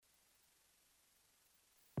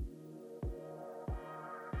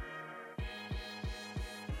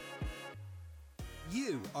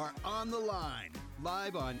You are on the line,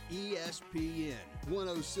 live on ESPN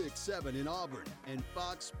 106.7 in Auburn and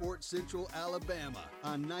Fox Sports Central Alabama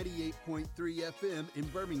on 98.3 FM in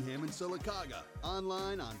Birmingham and Sylacauga.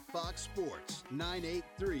 Online on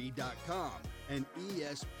foxsports983.com and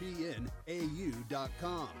espnau.com.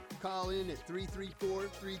 Call in at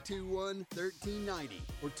 334-321-1390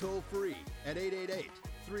 or toll free at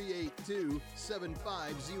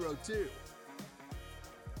 888-382-7502.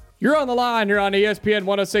 You're on the line here on ESPN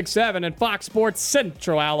 106.7 and Fox Sports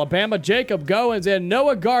Central Alabama. Jacob Goins and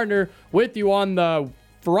Noah Gardner with you on the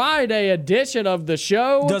Friday edition of the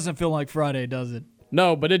show. Doesn't feel like Friday, does it?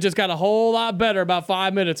 No, but it just got a whole lot better about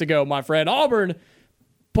 5 minutes ago, my friend. Auburn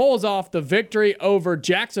pulls off the victory over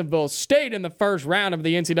Jacksonville State in the first round of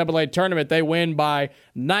the NCAA Tournament. They win by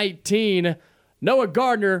 19. Noah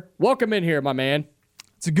Gardner, welcome in here, my man.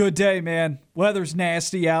 It's a good day, man. Weather's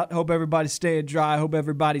nasty out. Hope everybody's staying dry. Hope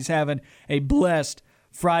everybody's having a blessed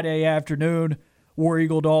Friday afternoon. War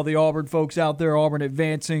Eagle to all the Auburn folks out there. Auburn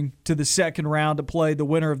advancing to the second round to play the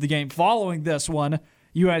winner of the game following this one,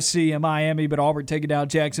 USC and Miami, but Auburn taking down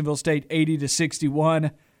Jacksonville State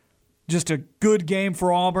 80-61. Just a good game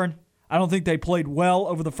for Auburn. I don't think they played well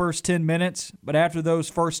over the first 10 minutes, but after those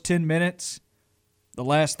first 10 minutes, the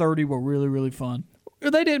last 30 were really, really fun.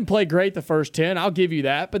 They didn't play great the first 10, I'll give you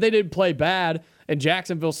that, but they didn't play bad, and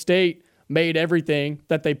Jacksonville State made everything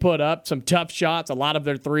that they put up, some tough shots, a lot of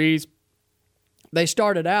their threes. They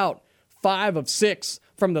started out 5 of 6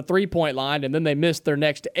 from the three-point line, and then they missed their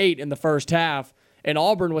next 8 in the first half, and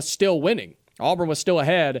Auburn was still winning. Auburn was still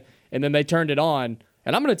ahead, and then they turned it on.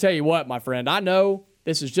 And I'm going to tell you what, my friend, I know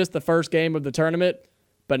this is just the first game of the tournament,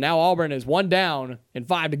 but now Auburn is 1 down and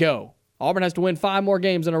 5 to go. Auburn has to win 5 more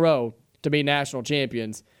games in a row to be national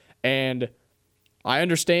champions. And I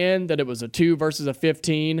understand that it was a 2 versus a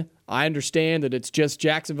 15. I understand that it's just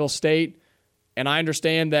Jacksonville State. And I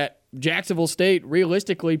understand that Jacksonville State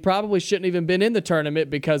realistically probably shouldn't even been in the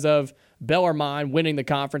tournament because of Bellarmine winning the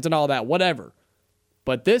conference and all that, whatever.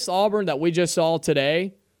 But this Auburn that we just saw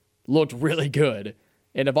today looked really good.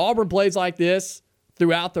 And if Auburn plays like this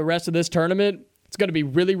throughout the rest of this tournament, it's going to be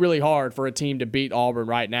really, really hard for a team to beat Auburn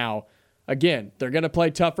right now. Again, they're going to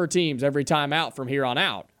play tougher teams every time out from here on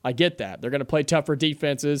out. I get that. They're going to play tougher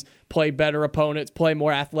defenses, play better opponents, play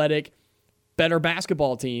more athletic, better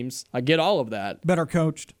basketball teams. I get all of that. Better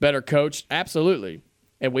coached. Better coached, absolutely.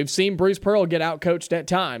 And we've seen Bruce Pearl get out-coached at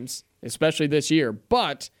times, especially this year.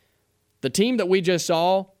 But the team that we just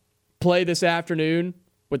saw play this afternoon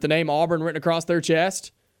with the name Auburn written across their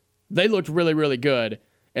chest, they looked really, really good.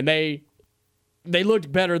 And they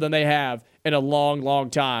looked better than they have in a long, long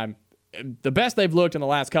time. The best they've looked in the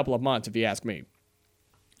last couple of months, if you ask me.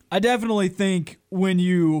 I definitely think when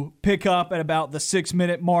you pick up at about the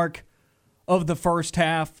 6-minute mark of the first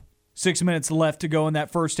half, 6 minutes left to go in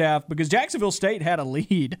that first half, because Jacksonville State had a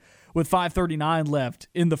lead with 5:39 left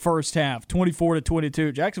in the first half,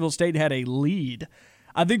 24-22. Jacksonville State had a lead.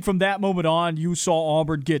 I think from that moment on, you saw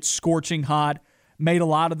Auburn get scorching hot, made a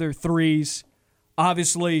lot of their threes.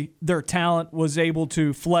 Obviously, their talent was able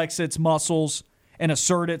to flex its muscles and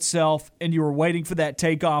assert itself, and you were waiting for that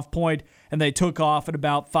takeoff point, and they took off at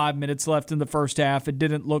about 5 minutes left in the first half and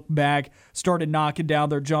didn't look back, started knocking down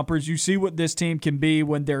their jumpers. You see what this team can be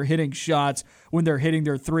when they're hitting shots, when they're hitting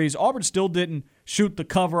their threes. Auburn still didn't shoot the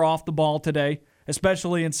cover off the ball today,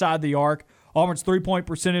 especially inside the arc. Auburn's three-point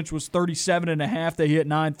percentage was 37.5. They hit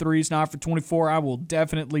 9 threes, 9 for 24. I will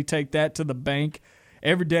definitely take that to the bank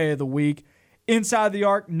every day of the week. Inside the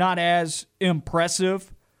arc, not as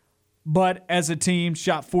impressive, but as a team,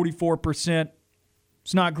 shot 44%.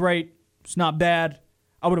 It's not great. It's not bad.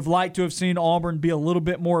 I would have liked to have seen Auburn be a little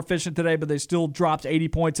bit more efficient today, but they still dropped 80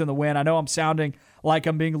 points in the win. I know I'm sounding like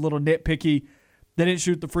I'm being a little nitpicky. They didn't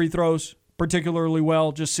shoot the free throws particularly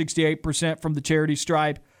well, just 68% from the charity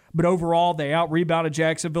stripe. But overall, they out-rebounded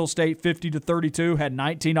Jacksonville State 50-32, had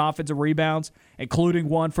 19 offensive rebounds, including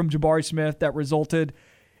one from Jabari Smith that resulted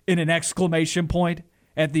in an exclamation point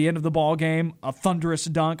at the end of the ball game, a thunderous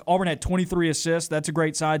dunk. Auburn had 23 assists. That's a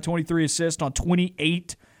great side. 23 assists on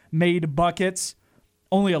 28 made buckets.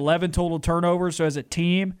 Only 11 total turnovers. So as a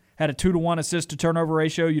team, had a 2-to-1 assist-to-turnover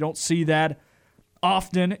ratio. You don't see that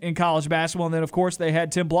often in college basketball. And then, of course, they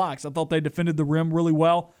had 10 blocks. I thought they defended the rim really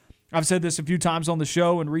well. I've said this a few times on the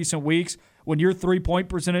show in recent weeks. When your three-point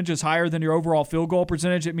percentage is higher than your overall field goal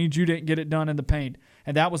percentage, it means you didn't get it done in the paint.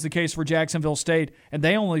 And that was the case for Jacksonville State. And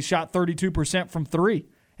they only shot 32% from three.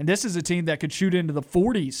 And this is a team that could shoot into the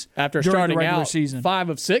 40s after during starting the regular out season. 5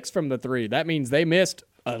 of 6 from the three. That means they missed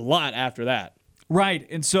a lot after that. Right.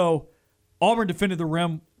 And so Auburn defended the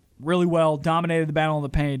rim really well, dominated the battle in the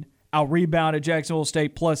paint, out-rebounded Jacksonville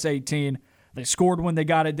State plus 18. They scored when they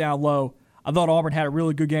got it down low. I thought Auburn had a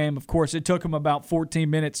really good game. Of course, it took them about 14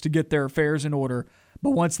 minutes to get their affairs in order.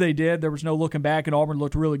 But once they did, there was no looking back, and Auburn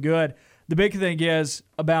looked really good. The big thing is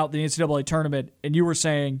about the NCAA tournament, and you were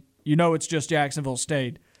saying, it's just Jacksonville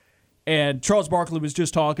State. And Charles Barkley was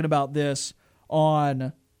just talking about this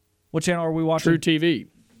on, what channel are we watching? True TV.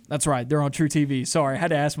 That's right. They're on True TV. Sorry, I had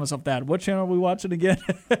to ask myself that. What channel are we watching again?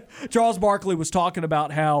 Charles Barkley was talking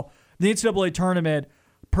about how the NCAA tournament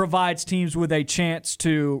provides teams with a chance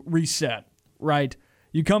to reset, right?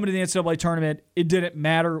 You come into the NCAA tournament, it didn't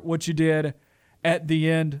matter what you did at the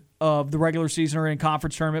end of the regular season or in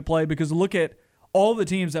conference tournament play, because look at all the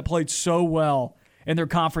teams that played so well in their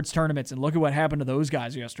conference tournaments, and look at what happened to those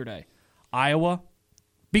guys yesterday. Iowa,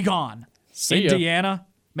 be gone. See Indiana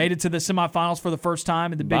made it to the semifinals for the first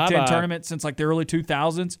time in the Big Ten tournament since like the early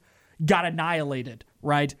 2000s. Got annihilated,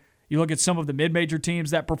 right? You look at some of the mid-major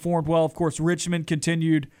teams that performed well. Of course, Richmond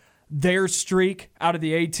continued their streak out of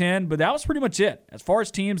the A-10, but that was pretty much it. As far as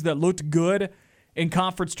teams that looked good in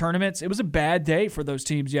conference tournaments, it was a bad day for those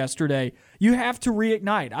teams yesterday. You have to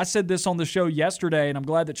reignite. I said this on the show yesterday, and I'm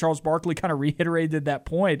glad that Charles Barkley kind of reiterated that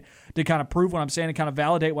point to kind of prove what I'm saying and kind of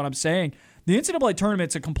validate what I'm saying. The NCAA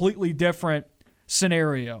tournament's a completely different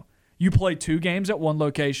scenario. You play 2 games at one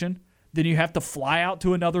location, then you have to fly out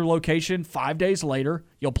to another location 5 days later.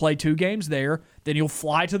 You'll play 2 games there, then you'll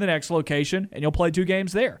fly to the next location, and you'll play 2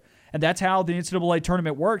 games there. And that's how the NCAA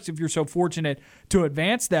tournament works if you're so fortunate to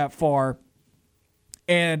advance that far.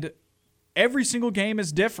 And every single game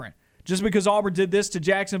is different. Just because Auburn did this to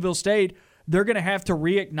Jacksonville State, they're going to have to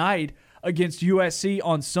reignite against USC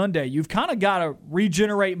on Sunday. You've kind of got to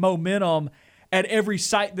regenerate momentum at every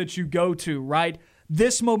site that you go to, right?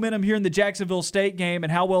 This momentum here in the Jacksonville State game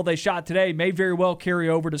and how well they shot today may very well carry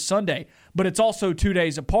over to Sunday, but it's also 2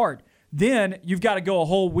 days apart. Then you've got to go a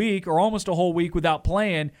whole week or almost a whole week without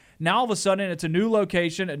playing. Now all of a sudden it's a new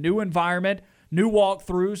location, a new environment, new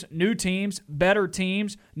walkthroughs, new teams, better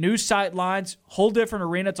teams, new sight lines, whole different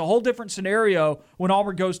arena. It's a whole different scenario when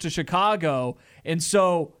Auburn goes to Chicago. And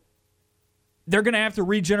so they're going to have to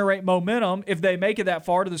regenerate momentum if they make it that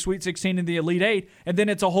far to the Sweet 16 and the Elite Eight. And then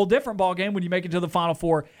it's a whole different ballgame when you make it to the Final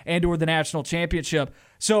Four and or the National Championship.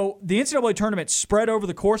 So the NCAA tournament spread over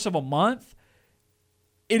the course of a month.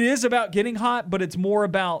 It is about getting hot, but it's more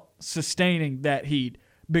about sustaining that heat,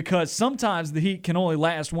 because sometimes the heat can only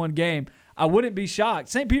last one game. I wouldn't be shocked.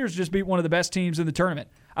 St. Peter's just beat one of the best teams in the tournament.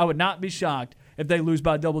 I would not be shocked if they lose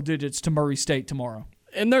by double digits to Murray State tomorrow.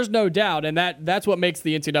 And there's no doubt, and that's what makes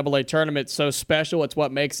the NCAA tournament so special. It's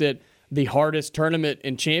what makes it the hardest tournament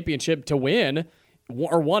and championship to win,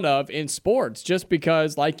 or one of, in sports, just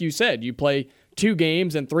because, like you said, you play 2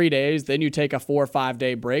 games in 3 days, then you take a 4 or 5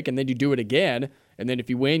 day break, and then you do it again, and then if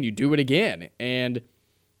you win, you do it again. And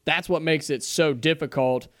that's what makes it so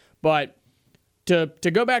difficult. But to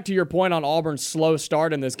go back to your point on Auburn's slow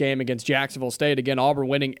start in this game against Jacksonville State, again, Auburn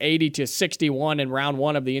winning 80-61 in round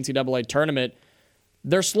 1 of the NCAA tournament.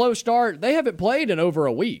 Their slow start, they haven't played in over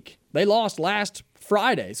a week. They lost last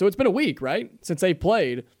Friday, so it's been a week, right, since they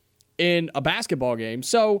played in a basketball game.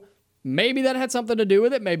 So maybe that had something to do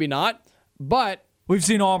with it, maybe not. But we've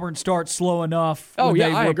seen Auburn start slow enough when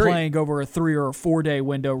they were playing over a 3 or 4 day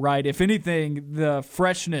window, right? If anything, the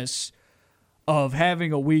freshness of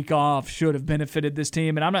having a week off should have benefited this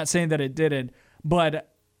team. And I'm not saying that it didn't, but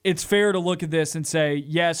it's fair to look at this and say,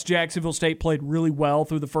 yes, Jacksonville State played really well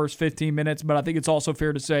through the first 15 minutes, but I think it's also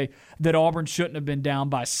fair to say that Auburn shouldn't have been down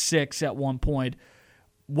by 6 at one point,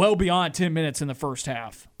 well beyond 10 minutes in the first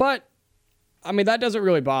half. But, I mean, that doesn't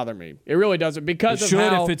really bother me. It really doesn't, because it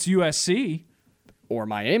should if it's USC. Or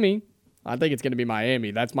Miami. I think it's going to be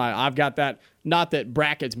Miami. I've got that. Not that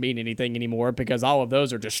brackets mean anything anymore, because all of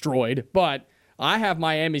those are destroyed, but I have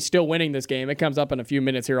Miami still winning this game. It comes up in a few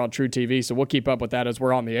minutes here on True TV, so we'll keep up with that as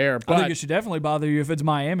we're on the air. But I think it should definitely bother you if it's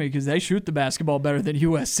Miami, because they shoot the basketball better than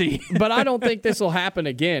USC. But I don't think this will happen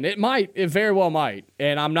again. It might. It very well might.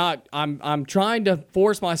 And I'm trying to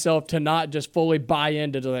force myself to not just fully buy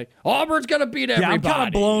into like Auburn's going to beat everybody. Yeah, I'm kind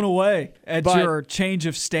of blown away at your change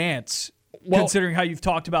of stance. Considering how you've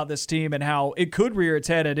talked about this team and how it could rear its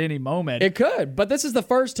head at any moment. It could, but this is the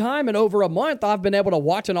first time in over a month I've been able to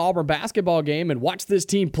watch an Auburn basketball game and watch this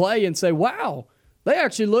team play and say, wow, they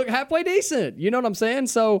actually look halfway decent. You know what I'm saying?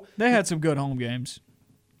 So they had some good home games.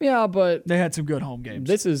 Yeah, but they had some good home games.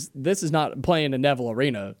 This is not playing in Neville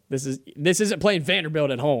Arena. This isn't playing Vanderbilt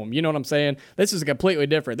at home. You know what I'm saying? This is completely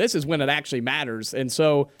different. This is when it actually matters. And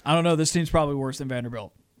so I don't know. This team's probably worse than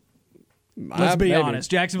Vanderbilt. Let's be honest.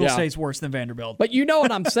 Jacksonville State's worse than Vanderbilt. But you know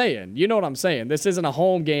what I'm saying. You know what I'm saying. This isn't a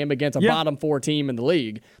home game against a bottom 4 team in the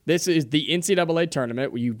league. This is the NCAA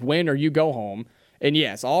tournament where you win or you go home. And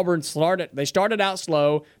yes, Auburn started out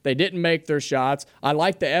slow. They didn't make their shots. I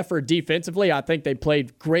like the effort defensively. I think they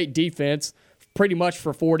played great defense pretty much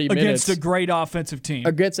for 40 minutes. Against a great offensive team.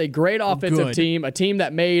 Against a great offensive team, a team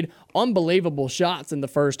that made unbelievable shots in the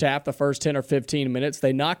first half, the first 10 or 15 minutes.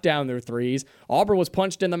 They knocked down their threes. Auburn was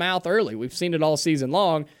punched in the mouth early. We've seen it all season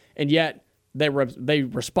long, and yet they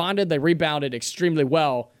responded, they rebounded extremely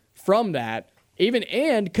well from that.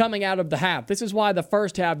 And coming out of the half. This is why the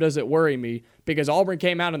first half doesn't worry me, because Auburn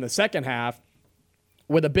came out in the second half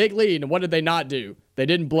with a big lead, and what did they not do? They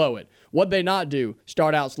didn't blow it. What did they not do?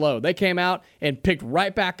 Start out slow. They came out and picked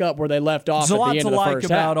right back up where they left off at the end of the first half. There's a lot to like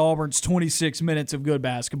about Auburn's 26 minutes of good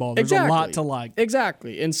basketball. There's a lot to like.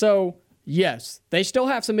 Exactly. And so, yes, they still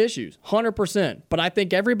have some issues, 100%. But I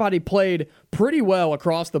think everybody played pretty well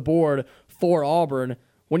across the board for Auburn.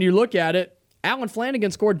 When you look at it, Alan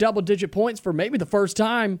Flanagan scored double-digit points for maybe the first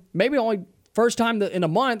time, maybe only first time in a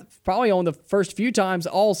month, probably on the first few times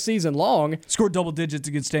all season long. Scored double digits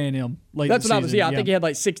against A&M late That's in the what season. I think he had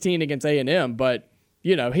like 16 against A&M, but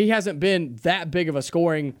he hasn't been that big of a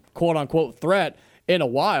scoring quote-unquote threat in a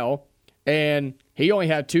while, and he only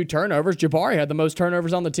had 2 turnovers. Jabari had the most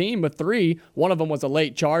turnovers on the team with 3. One of them was a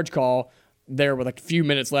late charge call there with a few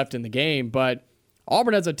minutes left in the game, but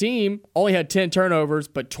Auburn as a team only had 10 turnovers,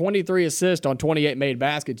 but 23 assists on 28 made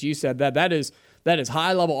baskets. You said that is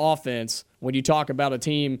high-level offense when you talk about a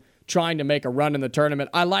team trying to make a run in the tournament.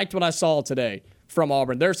 I liked what I saw today from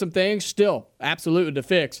Auburn. There's some things still absolutely to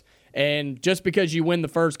fix, and just because you win the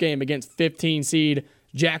first game against 15-seed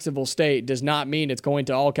Jacksonville State does not mean it's going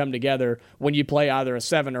to all come together when you play either a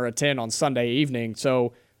 7 or a 10 on Sunday evening.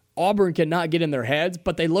 So Auburn cannot get in their heads,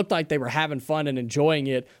 but they looked like they were having fun and enjoying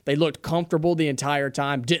it. They looked comfortable the entire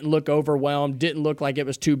time, didn't look overwhelmed, didn't look like it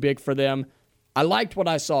was too big for them. I liked what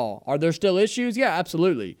I saw. Are there still issues? Yeah,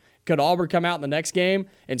 absolutely. Could Auburn come out in the next game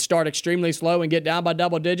and start extremely slow and get down by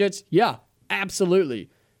double digits? Yeah, absolutely.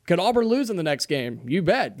 Could Auburn lose in the next game? You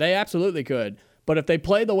bet. They absolutely could. But if they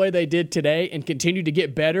play the way they did today and continue to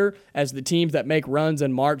get better as the teams that make runs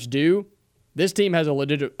in March do, this team has a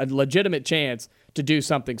legitimate chance to do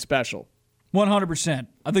something special. 100%.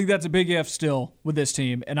 I think that's a big if still with this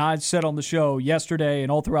team. And I said on the show yesterday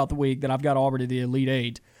and all throughout the week that I've got Auburn to the Elite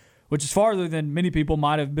Eight, which is farther than many people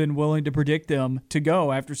might have been willing to predict them to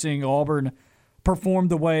go after seeing Auburn perform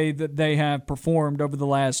the way that they have performed over the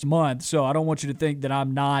last month. So I don't want you to think that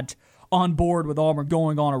I'm not on board with Auburn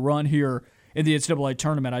going on a run here in the NCAA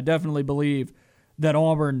tournament. I definitely believe that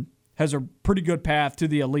Auburn has a pretty good path to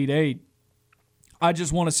the Elite Eight. I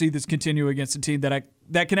just want to see this continue against a team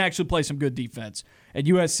that can actually play some good defense. And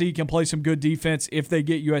USC can play some good defense if they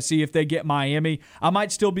get USC, if they get Miami. I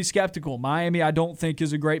might still be skeptical. Miami, I don't think,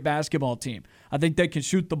 is a great basketball team. I think they can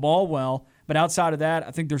shoot the ball well, but outside of that,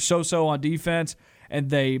 I think they're so-so on defense,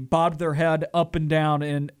 and they bobbed their head up and down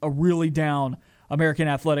in a really down American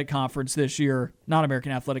Athletic Conference this year. Not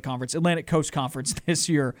American Athletic Conference, Atlantic Coast Conference this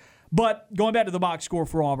year. But going back to the box score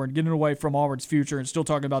for Auburn, getting away from Auburn's future and still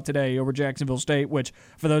talking about today over Jacksonville State, which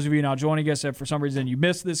for those of you now joining us, if for some reason you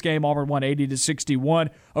missed this game, Auburn won 80-61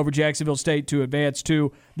 over Jacksonville State to advance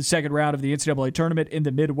to the second round of the NCAA Tournament in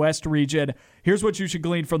the Midwest region. Here's what you should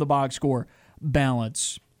glean from the box score.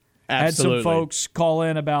 Balance. Absolutely. Had some folks call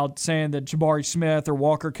in about saying that Jabari Smith or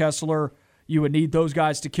Walker Kessler, you would need those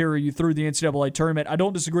guys to carry you through the NCAA tournament. I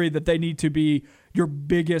don't disagree that they need to be your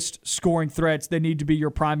biggest scoring threats. They need to be your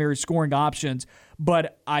primary scoring options.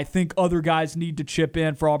 But I think other guys need to chip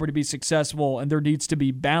in for Auburn to be successful, and there needs to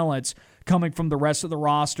be balance coming from the rest of the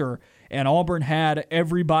roster. And Auburn had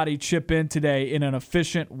everybody chip in today in an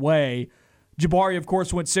efficient way. Jabari, of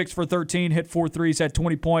course, went 6 for 13, hit 4 threes, had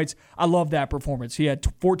 20 points. I love that performance. He had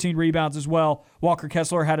 14 rebounds as well. Walker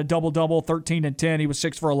Kessler had a double-double, 13 and 10. He was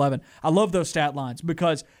 6 for 11. I love those stat lines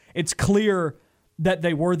because it's clear that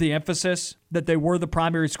they were the emphasis, that they were the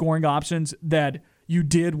primary scoring options, that you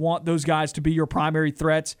did want those guys to be your primary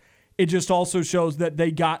threats. It just also shows that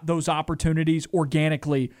they got those opportunities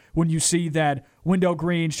organically when you see that Wendell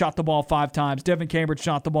Green shot the ball 5 times, Devin Cambridge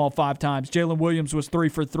shot the ball 5 times, Jalen Williams was 3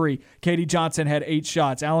 for 3, Katie Johnson had 8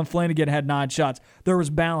 shots, Alan Flanagan had 9 shots. There was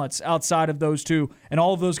balance outside of those two, and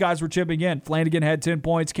all of those guys were chipping in. Flanagan had 10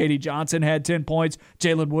 points, Katie Johnson had 10 points,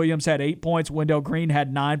 Jalen Williams had 8 points, Wendell Green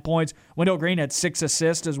had 9 points. Wendell Green had 6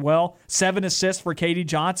 assists as well, 7 assists for Katie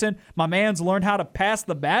Johnson. My man's learned how to pass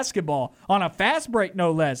the basketball on a fast break,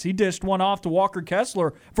 no less. He dished one off to Walker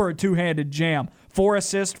Kessler for a two-handed jam. 4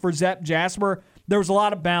 assists for Zep Jasper. There was a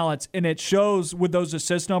lot of balance, and it shows with those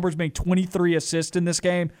assist numbers being 23 assists in this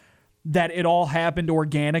game that it all happened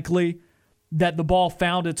organically, that the ball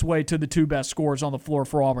found its way to the 2 best scorers on the floor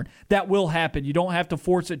for Auburn. That will happen. You don't have to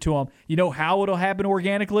force it to them. You know how it'll happen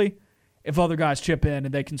organically? if other guys chip in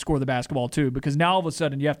and they can score the basketball too, because now all of a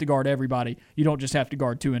sudden you have to guard everybody. You don't just have to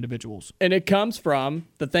guard two individuals. And it comes from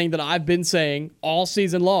the thing that I've been saying all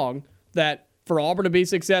season long, that for Auburn to be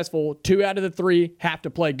successful, 2 out of the 3 have to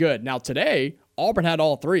play good. Now today, Auburn had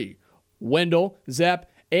all 3. Wendell,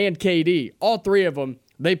 Zepp, and KD. All 3 of them,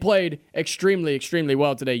 they played extremely, extremely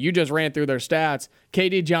well today. You just ran through their stats.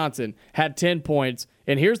 KD Johnson had 10 points.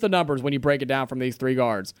 And here's the numbers when you break it down from these 3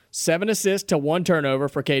 guards. 7 assists to 1 turnover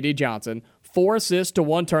for KD Johnson, 4 assists to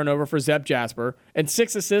 1 turnover for Zepp Jasper, and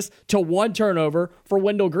 6 assists to 1 turnover for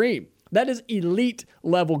Wendell Green. That is elite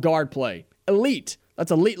level guard play. Elite.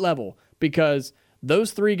 That's elite level, because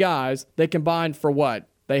those 3 guys, they combined for what?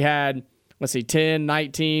 They had, 10,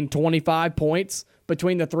 19, 25 points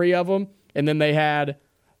between the 3 of them, and then they had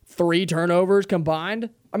 3 turnovers combined.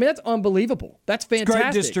 I mean, that's unbelievable. That's fantastic.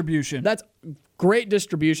 Great distribution. That's great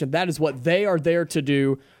distribution. That is what they are there to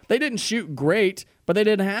do. They didn't shoot great, but they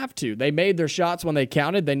didn't have to. They made their shots when they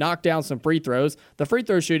counted. They knocked down some free throws. The free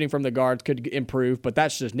throw shooting from the guards could improve, but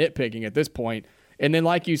that's just nitpicking at this point. And then,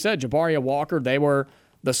 like you said, Jabari and Walker, they were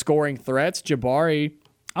the scoring threats. Jabari,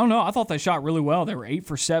 I don't know. I thought they shot really well. They were 8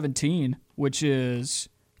 for 17, which is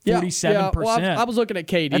 47%. Yeah, well, I was looking at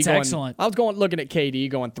KD. That's excellent. I was looking at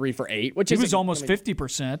KD going 3 for 8, which was almost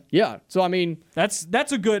 50%. Yeah, so I mean, that's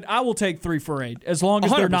a good. I will take 3 for 8 as long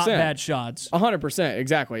as they're not bad shots. 100%,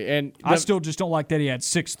 exactly. And I still just don't like that he had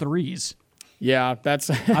 6 threes. Yeah,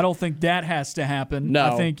 that's. I don't think that has to happen.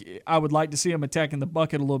 No. I think I would like to see him attacking the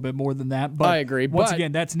bucket a little bit more than that. But I agree. Once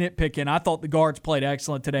again, that's nitpicking. I thought the guards played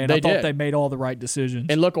excellent today, and I thought they made all the right decisions.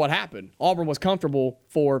 And look what happened. Auburn was comfortable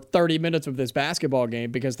for 30 minutes of this basketball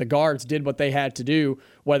game because the guards did what they had to do,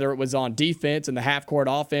 whether it was on defense in the half-court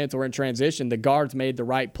offense or in transition. The guards made the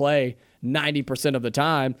right play 90% of the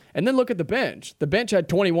time. And then look at the bench. The bench had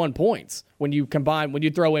 21 points when you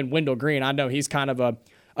throw in Wendell Green. I know he's kind of a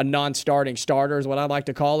non-starting starter is what I like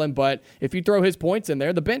to call him, but if you throw his points in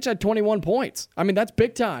there, the bench had 21 points. I mean, that's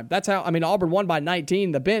big time. That's how, Auburn won by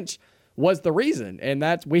 19. The bench was the reason, and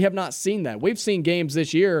we have not seen that. We've seen games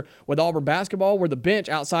this year with Auburn basketball where the bench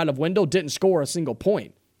outside of Wendell didn't score a single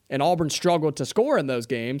point, and Auburn struggled to score in those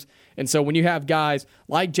games. And so when you have guys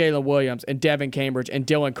like Jalen Williams and Devin Cambridge and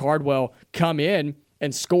Dylan Cardwell come in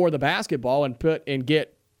and score the basketball and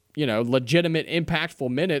get, legitimate, impactful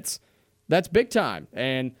minutes, that's big time.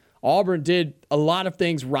 And Auburn did a lot of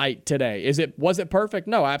things right today. Was it perfect?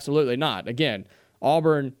 No, absolutely not. Again,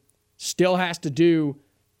 Auburn still has to do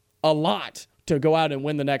a lot to go out and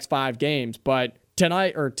win the next 5 games. But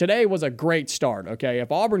today was a great start. Okay,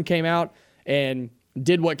 if Auburn came out and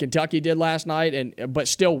did what Kentucky did last night but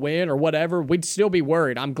still win or whatever, we'd still be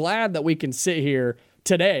worried. I'm glad that we can sit here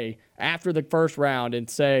today after the first round and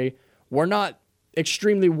say we're not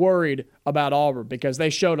extremely worried about Auburn because they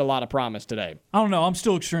showed a lot of promise today. I don't know. I'm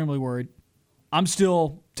still extremely worried. I'm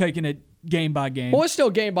still taking it game by game. Well, it's still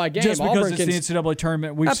game by game. Just because it's the NCAA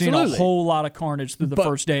tournament, we've seen a whole lot of carnage through the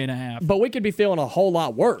first day and a half. But we could be feeling a whole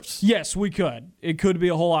lot worse. Yes, we could. It could be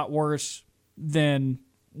a whole lot worse than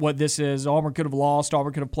what this is. Auburn could have lost.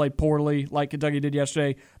 Auburn could have played poorly like Kentucky did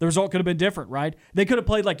yesterday. The result could have been different, right? They could have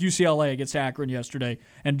played like UCLA against Akron yesterday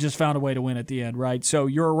and just found a way to win at the end, right? So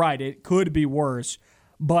you're right. It could be worse.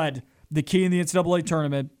 But the key in the NCAA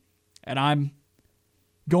tournament, and I'm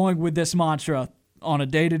going with this mantra on a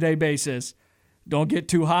day-to-day basis, don't get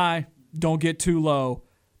too high, don't get too low.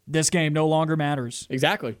 This game no longer matters.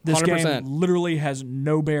 Exactly. 100%. This game literally has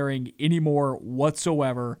no bearing anymore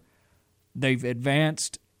whatsoever. They've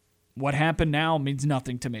advanced. What happened now means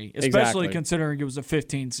nothing to me, especially considering it was a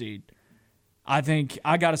 15 seed. I think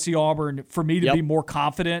I got to see Auburn for me to be more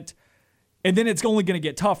confident. And then it's only going to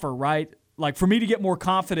get tougher, right? Like, for me to get more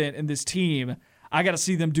confident in this team, I got to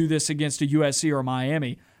see them do this against a USC or a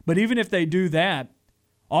Miami. But even if they do that,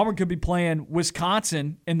 Auburn could be playing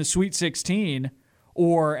Wisconsin in the Sweet 16.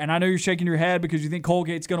 And I know you're shaking your head because you think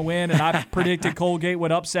Colgate's going to win, and I predicted Colgate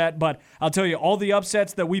would upset. But I'll tell you, all the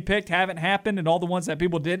upsets that we picked haven't happened, and all the ones that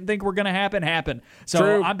people didn't think were going to happen happened. So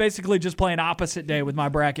True. I'm basically just playing opposite day with my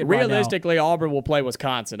bracket Realistically, right now. Auburn will play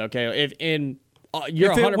Wisconsin, okay?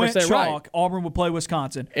 You're if 100% it went chalk, right. Auburn would play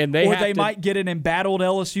Wisconsin. And they might get an embattled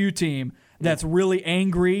LSU team that's really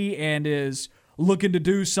angry and is looking to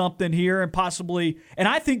do something here and possibly – and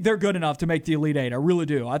I think they're good enough to make the Elite Eight. I really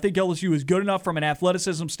do. I think LSU is good enough from an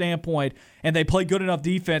athleticism standpoint, and they play good enough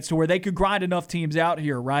defense to where they could grind enough teams out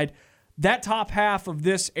here, right? That top half of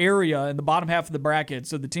this area and the bottom half of the bracket,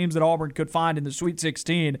 so the teams that Auburn could find in the Sweet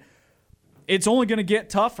 16 – it's only going to get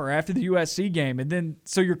tougher after the USC game. And then,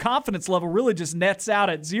 so your confidence level really just nets out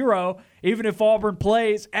at 0, even if Auburn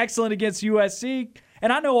plays excellent against USC.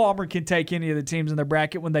 And I know Auburn can take any of the teams in their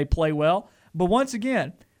bracket when they play well. But once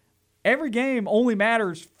again, every game only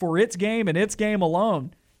matters for its game and its game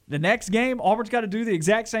alone. The next game, Auburn's got to do the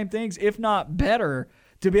exact same things, if not better,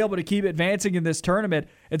 to be able to keep advancing in this tournament.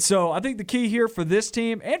 And so I think the key here for this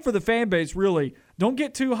team and for the fan base, really, don't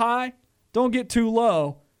get too high, don't get too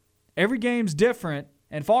low. Every game's different.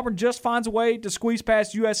 And if Auburn just finds a way to squeeze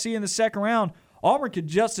past USC in the second round, Auburn could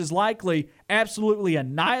just as likely absolutely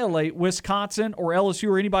annihilate Wisconsin or LSU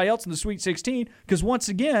or anybody else in the Sweet 16 because, once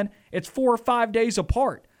again, it's 4 or 5 days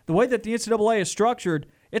apart. The way that the NCAA is structured,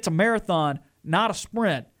 it's a marathon, not a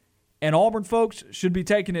sprint. And Auburn folks should be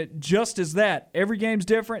taking it just as that. Every game's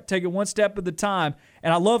different. Take it one step at a time.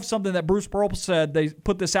 And I love something that Bruce Pearl said. They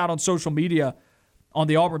put this out on social media on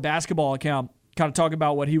the Auburn basketball account, kind of talking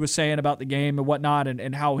about what he was saying about the game and whatnot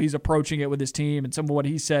and how he's approaching it with his team and some of what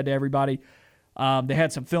he said to everybody. They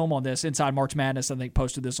had some film on this. Inside March Madness, I think,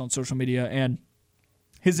 posted this on social media. And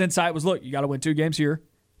his insight was, look, you got to win 2 games here.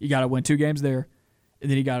 You got to win 2 games there. And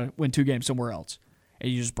then you got to win 2 games somewhere else. And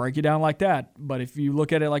you just break it down like that. But if you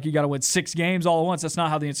look at it like you got to win 6 games all at once, that's not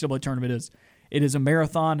how the NCAA tournament is. It is a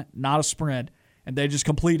marathon, not a sprint. And they just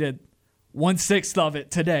completed 1/6 of it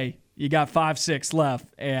today. You got 5-6 left,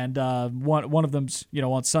 and one of them's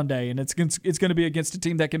on Sunday, and it's going to be against a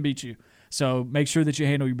team that can beat you. So make sure that you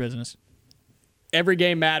handle your business. Every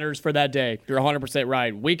game matters for that day. You're 100%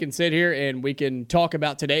 right. We can sit here and we can talk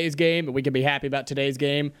about today's game, and we can be happy about today's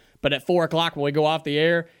game. But at 4 o'clock when we go off the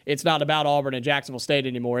air, it's not about Auburn and Jacksonville State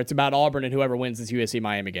anymore. It's about Auburn and whoever wins this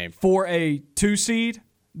USC-Miami game. For a 2 seed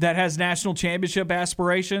that has national championship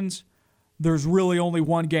aspirations, there's really only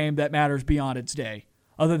one game that matters beyond its day,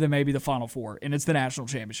 other than maybe the Final Four, and it's the national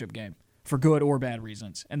championship game for good or bad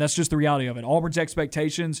reasons. And that's just the reality of it. Auburn's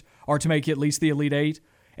expectations are to make at least the Elite Eight.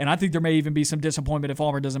 And I think there may even be some disappointment if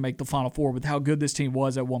Auburn doesn't make the Final Four with how good this team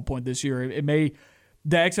was at one point this year.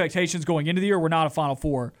 The expectations going into the year were not a Final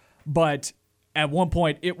Four, but at one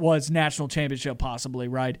point it was national championship possibly,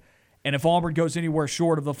 right? And if Auburn goes anywhere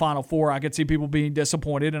short of the Final Four, I could see people being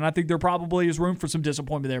disappointed. And I think there probably is room for some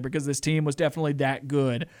disappointment there because this team was definitely that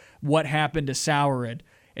good. What happened to sour it?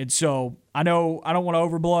 And so I know I don't want to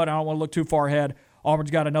overblow it. I don't want to look too far ahead.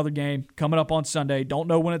 Auburn's got another game coming up on Sunday. Don't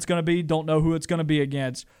know when it's going to be. Don't know who it's going to be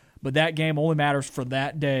against. But that game only matters for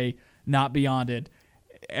that day, not beyond it.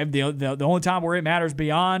 The only time where it matters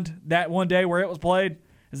beyond that one day where it was played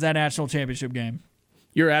is that national championship game.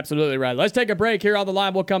 You're absolutely right. Let's take a break here on the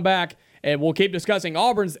line. We'll come back, and we'll keep discussing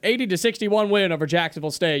Auburn's 80-61 win over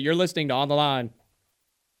Jacksonville State. You're listening to On the Line.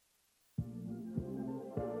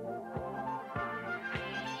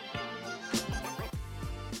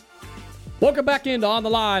 Welcome back into On the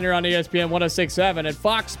Line here on ESPN 106.7 at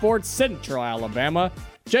Fox Sports Central, Alabama.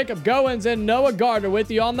 Jacob Goins and Noah Gardner with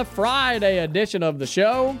you on the Friday edition of the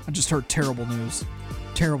show. I just heard terrible news.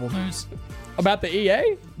 Terrible news. About the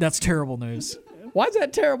EA? That's terrible news. Why is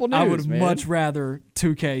that terrible news, I would much rather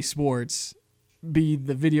 2K Sports be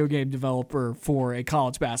the video game developer for a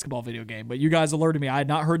college basketball video game. But you guys alerted me. I had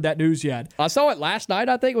not heard that news yet. I saw it last night,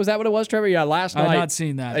 I think. Was that what it was, Trevor? Yeah, last night. I had not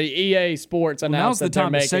seen that. EA Sports announced now's the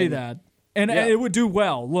time to say that. And it would do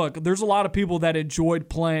well. Look, there's a lot of people that enjoyed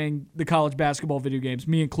playing the college basketball video games,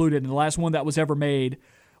 me included. And the last one that was ever made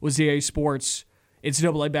was EA Sports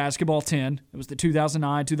NCAA Basketball 10. It was the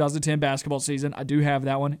 2009-2010 basketball season. I do have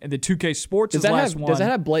that one. And the 2K Sports is the last one. Does that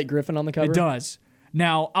have Blake Griffin on the cover? It does.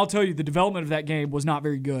 Now, I'll tell you, the development of that game was not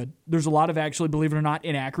very good. There's a lot of actually, believe it or not,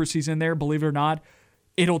 inaccuracies in there. Believe it or not,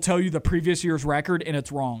 it'll tell you the previous year's record, and it's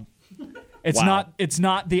wrong. It's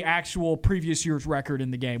not the actual previous year's record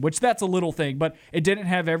in the game, which that's a little thing, but it didn't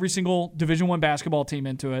have every single Division I basketball team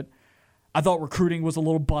into it. I thought recruiting was a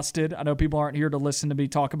little busted. I know people aren't here to listen to me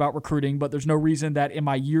talk about recruiting, but there's no reason that in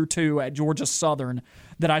my year 2 at Georgia Southern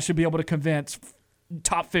that I should be able to convince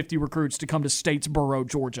top 50 recruits to come to Statesboro,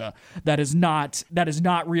 Georgia. That is not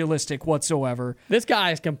realistic whatsoever. This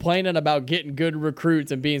guy is complaining about getting good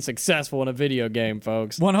recruits and being successful in a video game,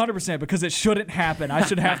 folks. 100%, because it shouldn't happen. I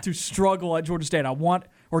should have to struggle at Georgia State.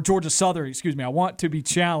 Georgia Southern, I want to be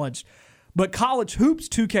challenged. But College Hoops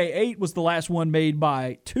 2K8 was the last one made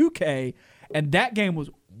by 2K, and that game was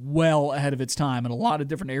well ahead of its time in a lot of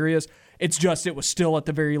different areas. It's just it was still at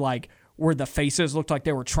the very, where the faces looked like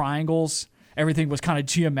they were triangles. Everything was kind of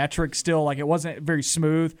geometric still. It wasn't very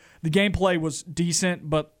smooth. The gameplay was decent,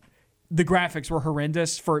 but the graphics were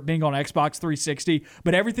horrendous for it being on Xbox 360.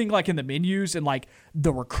 But everything in the menus and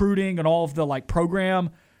the recruiting and all of the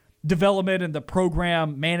program development and the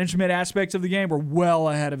program management aspects of the game were well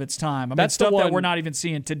ahead of its time. That's stuff that we're not even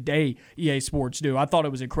seeing today EA Sports do. I thought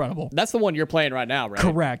it was incredible. That's the one you're playing right now, right?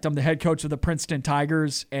 Correct. I'm the head coach of the Princeton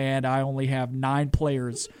Tigers, and I only have 9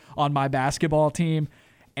 players on my basketball team.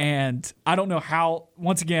 And I don't know how,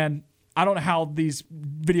 once again, I don't know how these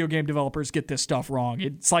video game developers get this stuff wrong.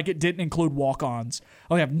 It's like it didn't include walk-ons.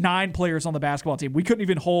 I only have 9 players on the basketball team. We couldn't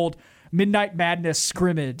even hold Midnight Madness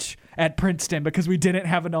scrimmage at Princeton because we didn't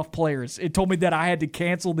have enough players. It told me that I had to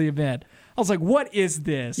cancel the event. I was like, what is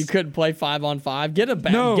this? You couldn't play 5-on-5? Get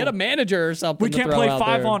a manager or something. We can't play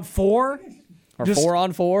 5-on-4? Or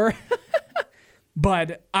 4-on-4?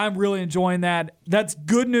 But I'm really enjoying that. That's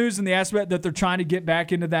good news in the aspect that they're trying to get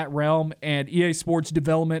back into that realm, and EA Sports'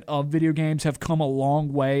 development of video games have come a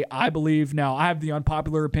long way, I believe. Now, I have the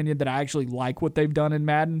unpopular opinion that I actually like what they've done in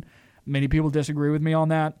Madden. Many people disagree with me on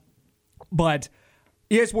that. But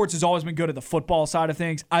EA Sports has always been good at the football side of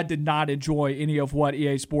things. I did not enjoy any of what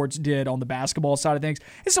EA Sports did on the basketball side of things.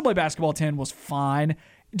 NCAA Basketball 10 was fine.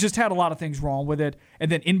 Just had a lot of things wrong with it. And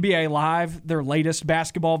then NBA Live, their latest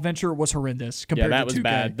basketball venture, was horrendous compared to 2K. Yeah, that was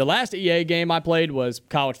bad. The last EA game I played was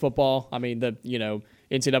college football. I mean,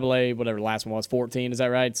 NCAA, whatever the last one was, 14, is that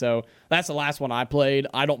right? So that's the last one I played.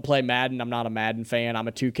 I don't play Madden. I'm not a Madden fan. I'm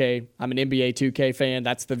an NBA 2K fan.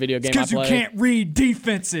 That's the video game I play. Because you can't read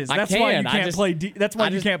defenses. That's why you can't play. That's why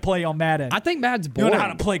you can't play on Madden. I think Madden's boring. You don't know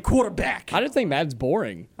how to play quarterback. I just think Madden's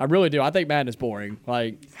boring. I really do. I think Madden is boring.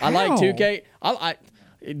 I like 2K.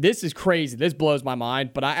 This is crazy. This blows my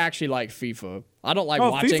mind, but I actually like FIFA. I don't like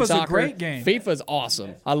watching FIFA's soccer. A great game. FIFA's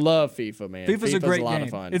awesome. I love FIFA, man. FIFA's a great lot game. Of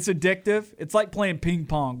fun. It's addictive. It's like playing ping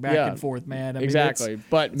pong back and forth, man. I mean, exactly.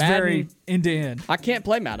 But it's Madden, very end to end. I can't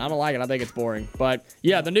play Madden. I don't like it. I think it's boring. But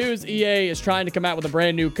yeah, the news: EA is trying to come out with a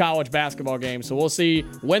brand new college basketball game. So we'll see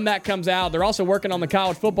when that comes out. They're also working on the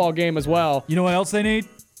college football game as well. You know what else they need?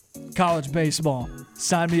 College baseball.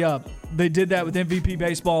 Sign me up. They did that with MVP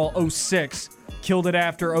Baseball 06. Killed it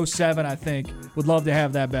after 07, I think. Would love to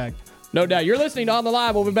have that back. No doubt. You're listening to On the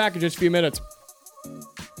Line. We'll be back in just a few minutes.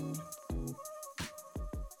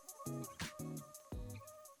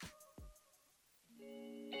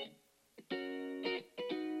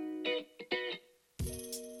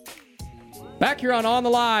 Back here on the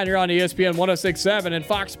Line, you're on ESPN 106.7 and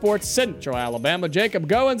Fox Sports Central Alabama. Jacob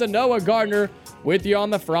Goins and Noah Gardner with you on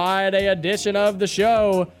the Friday edition of the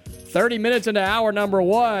show. 30 minutes into hour number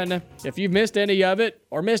 1. If you've missed any of it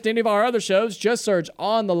or missed any of our other shows, just search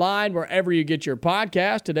On the Line wherever you get your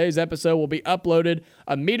podcast. Today's episode will be uploaded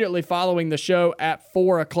immediately following the show at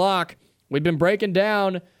 4 o'clock. We've been breaking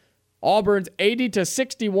down Auburn's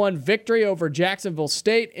 80-61 victory over Jacksonville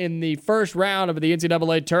State in the first round of the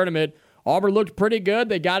NCAA Tournament. Auburn looked pretty good.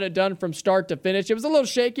 They got it done from start to finish. It was a little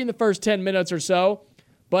shaky in the first 10 minutes or so,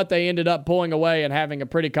 but they ended up pulling away and having a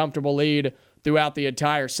pretty comfortable lead throughout the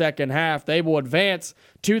entire second half. They will advance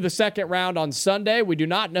to the second round on Sunday. We do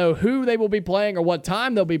not know who they will be playing or what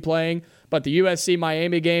time they'll be playing, but the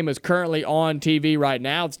USC-Miami game is currently on TV right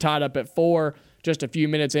now. It's tied up at 4, just a few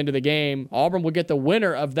minutes into the game. Auburn will get the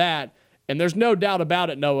winner of that, and there's no doubt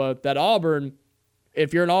about it, Noah, that Auburn,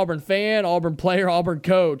 if you're an Auburn fan, Auburn player, Auburn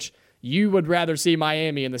coach, you would rather see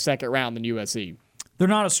Miami in the second round than USC. They're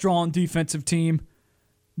not a strong defensive team.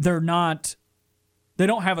 They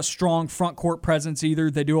don't have a strong front court presence either.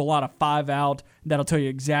 They do a lot of 5-out. That'll tell you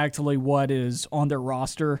exactly what is on their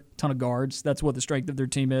roster. A ton of guards. That's what the strength of their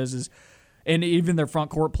team is. And even their front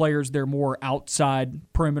court players, they're more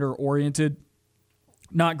outside perimeter oriented.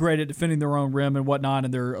 Not great at defending their own rim and whatnot,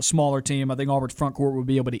 and they're a smaller team. I think Auburn's front court would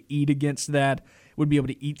be able to eat against that, would be able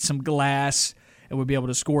to eat some glass, and would be able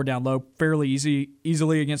to score down low fairly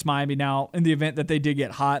easily against Miami. Now, in the event that they did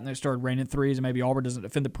get hot and they started raining threes, and maybe Auburn doesn't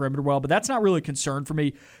defend the perimeter well, but that's not really a concern for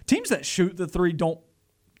me. Teams that shoot the three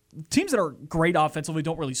teams that are great offensively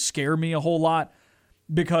don't really scare me a whole lot,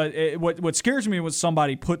 because what scares me was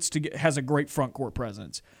somebody has a great front court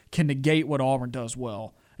presence, can negate what Auburn does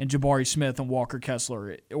well, and Jabari Smith and Walker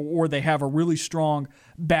Kessler, or they have a really strong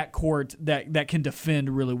backcourt that can defend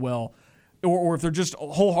really well. Or if they're just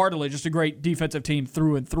wholeheartedly just a great defensive team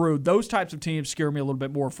through and through. Those types of teams scare me a little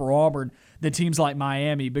bit more for Auburn than teams like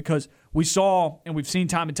Miami, because we saw and we've seen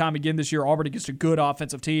time and time again this year, Auburn against a good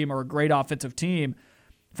offensive team or a great offensive team,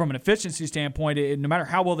 from an efficiency standpoint, no matter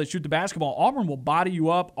how well they shoot the basketball, Auburn will body you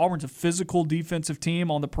up. Auburn's a physical defensive team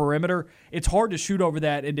on the perimeter. It's hard to shoot over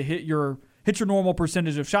that and to hit your normal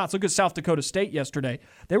percentage of shots. Look at South Dakota State yesterday.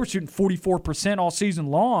 They were shooting 44% all season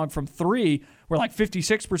long from 3. We're like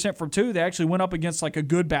 56% from 2. They actually went up against like a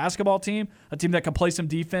good basketball team, a team that can play some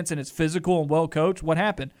defense and is physical and well coached. What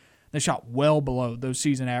happened? They shot well below those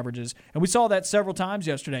season averages. And we saw that several times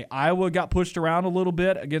yesterday. Iowa got pushed around a little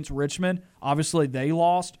bit against Richmond. Obviously, they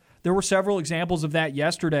lost. There were several examples of that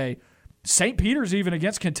yesterday. St. Peter's even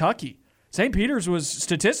against Kentucky. St. Peter's was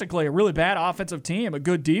statistically a really bad offensive team, a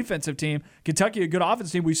good defensive team. Kentucky, a good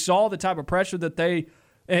offensive team. We saw the type of pressure that they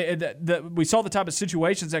We saw the type of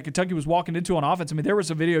situations that Kentucky was walking into on offense. I mean, there was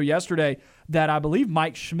a video yesterday that I believe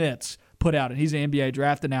Mike Schmitz put out, and he's an NBA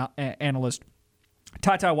draft analyst.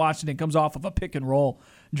 Ty Washington comes off of a pick and roll,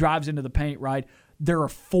 drives into the paint, right? There are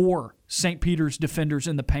 4 St. Peter's defenders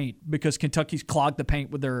in the paint because Kentucky's clogged the paint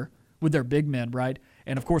with their big men, right?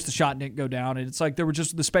 And, of course, the shot didn't go down. And it's like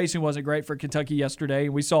the spacing wasn't great for Kentucky yesterday.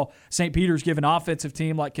 And we saw St. Peter's give an offensive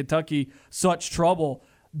team like Kentucky such trouble.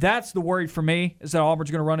 That's the worry for me, is that Auburn's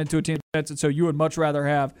going to run into a team defense. And so you would much rather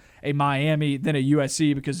have a Miami than a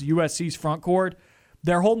USC, because USC's front court,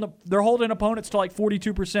 they're holding opponents to like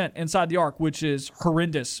 42% inside the arc, which is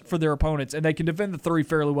horrendous for their opponents. And they can defend the 3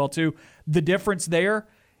 fairly well, too. The difference there,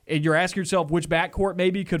 and you're asking yourself which backcourt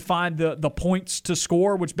maybe could find the points to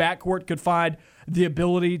score, which backcourt could find the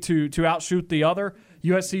ability to outshoot the other.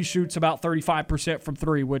 USC shoots about 35% from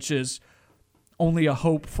 3, which is only a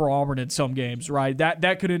hope for Auburn in some games, right?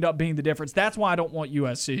 That could end up being the difference. That's why I don't want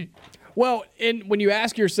USC. Well, when you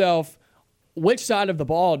ask yourself, which side of the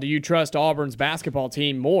ball do you trust Auburn's basketball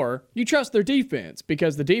team more? You trust their defense,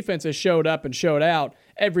 because the defense has showed up and showed out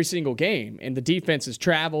every single game, and the defense has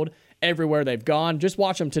traveled everywhere they've gone. Just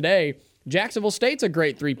watch them today. Jacksonville State's a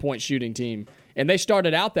great three-point shooting team, and they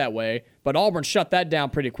started out that way, but Auburn shut that down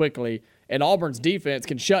pretty quickly, and Auburn's defense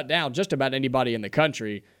can shut down just about anybody in the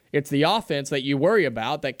country. It's the offense that you worry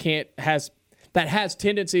about that has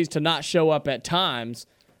tendencies to not show up at times,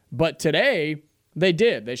 but today they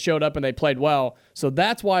did. They showed up and they played well. So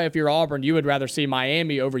that's why if you're Auburn, you would rather see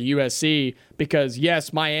Miami over USC, because,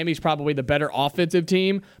 yes, Miami's probably the better offensive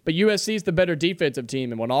team, but USC's the better defensive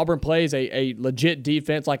team. And when Auburn plays a legit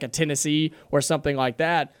defense like a Tennessee or something like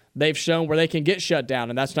that, they've shown where they can get shut down,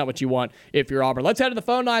 and that's not what you want if you're Auburn. Let's head to the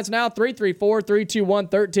phone lines now,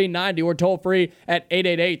 334-321-1390, or toll free at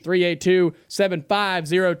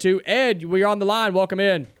 888-382-7502. Ed, we're on the line. Welcome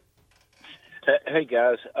in. Hey,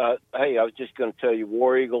 guys. Hey, I was just going to tell you,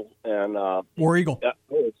 War Eagle. And War Eagle. I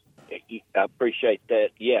appreciate that.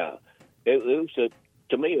 Yeah.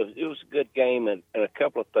 To me, it was a good game, and a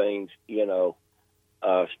couple of things,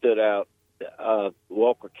 stood out.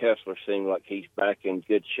 Walker Kessler seemed like he's back in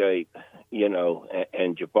good shape,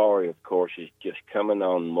 and Jabari, of course, is just coming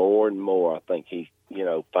on more and more. I think he's,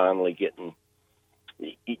 finally getting,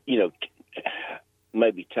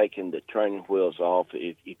 maybe taking the training wheels off,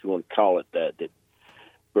 if you want to call it that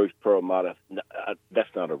Bruce Pearl might have, that's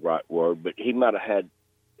not a right word, but he might have had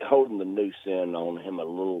holding the noose in on him a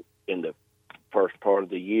little in the first part of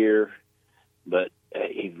the year, but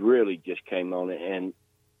he really just came on it. And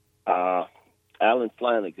Alan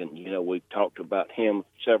Flanagan, we've talked about him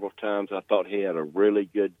several times. I thought he had a really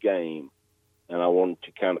good game, and I wanted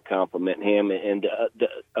to kind of compliment him. And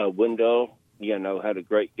Wendell, had a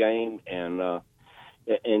great game, and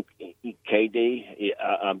KD,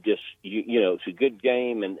 I'm just, it's a good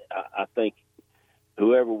game, and I think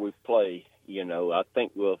whoever we play, I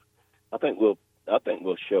think we'll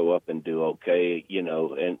show up and do okay,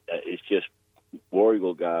 and it's just War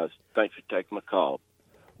Eagle guys. Thanks for taking my call.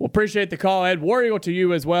 Well, appreciate the call, Ed. War Eagle to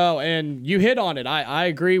you as well, and you hit on it. I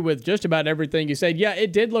agree with just about everything you said. Yeah,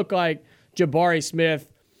 it did look like Jabari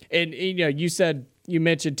Smith, and you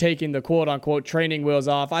mentioned taking the quote-unquote training wheels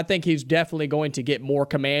off. I think he's definitely going to get more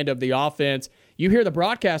command of the offense. You hear the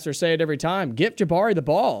broadcaster say it every time, give Jabari the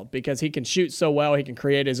ball, because he can shoot so well, he can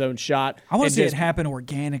create his own shot. I want to see it happen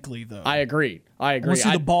organically, though. I agree. I want to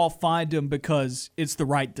see the ball find him because it's the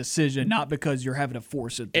right decision, not because you're having to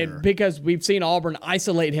force it there. And because we've seen Auburn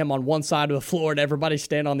isolate him on one side of the floor and everybody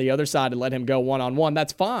stand on the other side and let him go one-on-one.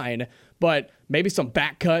 That's fine, but maybe some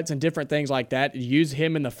back cuts and different things like that. Use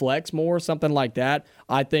him in the flex more, something like that.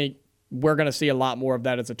 I think we're going to see a lot more of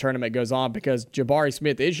that as the tournament goes on, because Jabari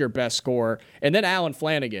Smith is your best scorer. And then Alan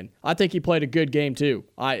Flanagan, I think he played a good game too.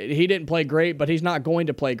 He didn't play great, but he's not going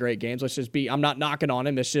to play great games. I'm not knocking on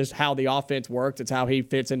him. It's just how the offense works. It's how he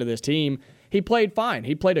fits into this team. He played fine.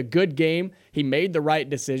 He played a good game. He made the right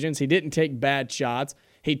decisions. He didn't take bad shots.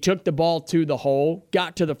 He took the ball to the hole,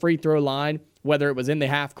 got to the free throw line, whether it was in the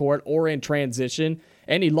half court or in transition,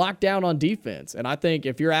 and he locked down on defense. And I think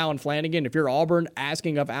if you're Alan Flanagan, if you're Auburn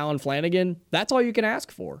asking of Alan Flanagan, that's all you can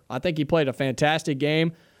ask for. I think he played a fantastic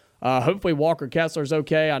game. Hopefully Walker Kessler's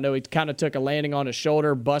okay. I know he kind of took a landing on his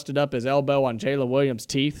shoulder, busted up his elbow on Jalen Williams'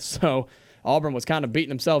 teeth, so Auburn was kind of beating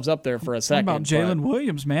themselves up there for a second. What about Jalen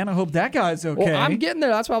Williams, man? I hope that guy's okay. Well, I'm getting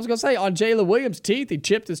there. That's what I was going to say. On Jalen Williams' teeth, he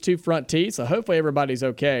chipped his 2 front teeth, so hopefully everybody's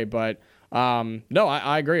okay. But no,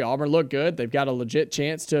 I agree. Auburn looked good. They've got a legit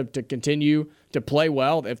chance to continue to play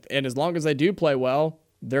well. And as long as they do play well,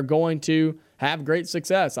 they're going to have great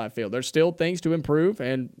success, I feel. There's still things to improve,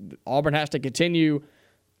 and Auburn has to continue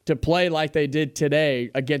to play like they did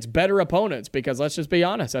today against better opponents, because let's just be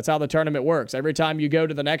honest, that's how the tournament works. Every time you go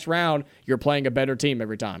to the next round, you're playing a better team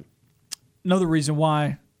every time. Another reason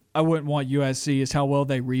why I wouldn't want USC is how well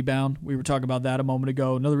they rebound. We were talking about that a moment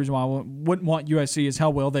ago. Another reason why I wouldn't want USC is how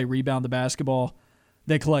well they rebound the basketball.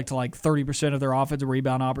 They collect like 30% of their offensive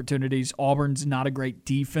rebound opportunities. Auburn's not a great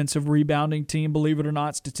defensive rebounding team, believe it or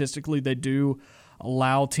not. Statistically, they do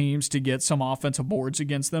allow teams to get some offensive boards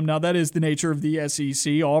against them. Now, that is the nature of the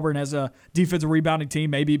SEC. Auburn as a defensive rebounding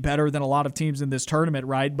team may be better than a lot of teams in this tournament,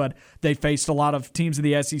 right? But they faced a lot of teams in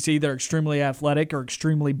the SEC that are extremely athletic or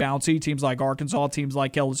extremely bouncy. Teams like Arkansas, teams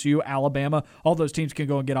like LSU, Alabama, all those teams can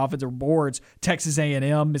go and get offensive boards. Texas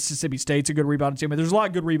A&M, Mississippi State's a good rebounding team. And there's a lot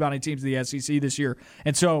of good rebounding teams in the SEC this year.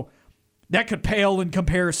 And so that could pale in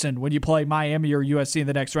comparison when you play Miami or USC in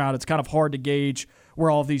the next round. It's kind of hard to gauge where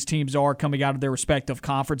all of these teams are coming out of their respective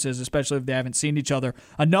conferences, especially if they haven't seen each other.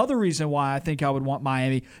 Another reason why I think I would want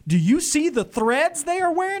Miami, do you see the threads they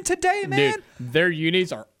are wearing today, man? Dude, their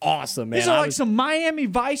unis are awesome, man. These are like some Miami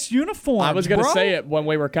Vice uniforms, I was going to say it when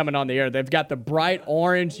we were coming on the air. They've got the bright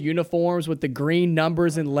orange uniforms with the green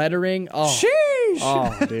numbers and lettering. Oh, sheesh.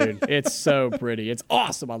 Oh, dude, it's so pretty. It's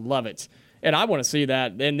awesome. I love it. And I want to see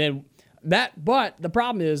that. And then but the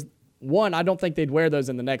problem is, one, I don't think they'd wear those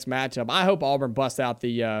in the next matchup. I hope Auburn busts out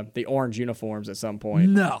the orange uniforms at some point.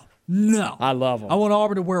 No. I love them. I want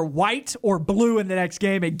Auburn to wear white or blue in the next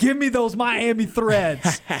game and give me those Miami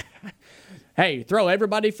threads. Hey, throw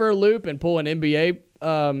everybody for a loop and pull an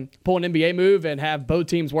NBA move and have both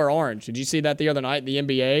teams wear orange. Did you see that the other night in the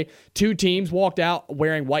NBA? 2 teams walked out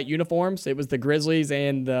wearing white uniforms. It was the Grizzlies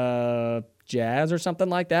and the Jazz or something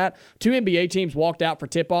like that. 2 NBA teams walked out for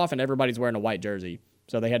tip-off, and everybody's wearing a white jersey.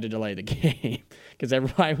 So they had to delay the game because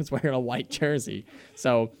everybody was wearing a white jersey.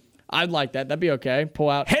 So I'd like that. That'd be okay. Pull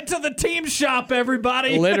out. Head to the team shop,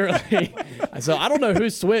 everybody. Literally. So I don't know who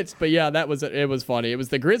switched, but yeah, it was funny. It was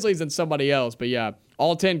the Grizzlies and somebody else. But yeah,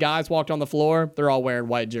 all 10 guys walked on the floor. They're all wearing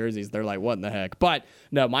white jerseys. They're like, what in the heck? But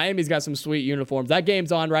no, Miami's got some sweet uniforms. That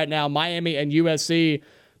game's on right now. Miami and USC.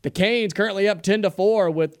 The Canes currently up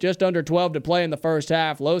 10-4 with just under 12 to play in the first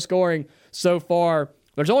half. Low scoring so far.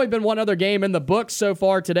 There's only been one other game in the books so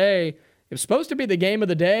far today. It was supposed to be the game of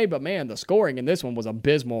the day, but man, the scoring in this one was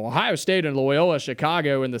abysmal. Ohio State and Loyola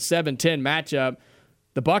Chicago in the 7-10 matchup.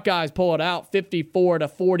 The Buckeyes pull it out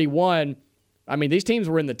 54-41. I mean, these teams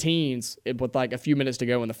were in the teens with like a few minutes to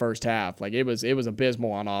go in the first half. Like it was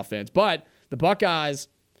abysmal on offense. But the Buckeyes,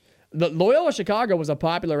 the Loyola Chicago was a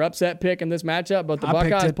popular upset pick in this matchup, but the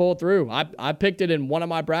Buckeyes pulled through. I picked it in one of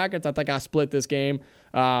my brackets. I think I split this game.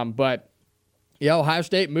 But yeah, Ohio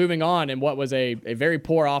State moving on in what was a very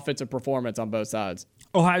poor offensive performance on both sides.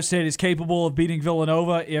 Ohio State is capable of beating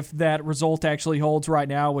Villanova if that result actually holds right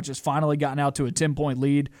now, which has finally gotten out to a 10-point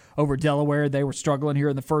lead over Delaware. They were struggling here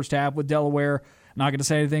in the first half with Delaware. Not going to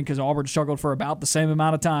say anything because Auburn struggled for about the same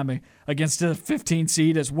amount of time against a 15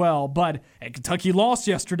 seed as well. And Kentucky lost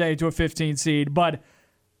yesterday to a 15 seed. But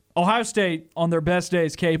Ohio State, on their best day,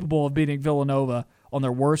 is capable of beating Villanova. On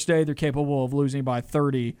their worst day, they're capable of losing by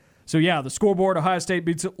 30. So, yeah, the scoreboard, Ohio State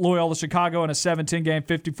beats Loyola Chicago in a 7-10 game,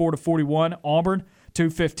 54-41. Auburn,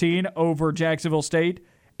 2-15 over Jacksonville State,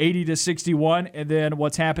 80-61. And then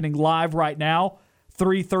what's happening live right now,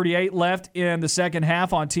 3:38 left in the second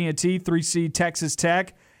half on TNT. 3-seed Texas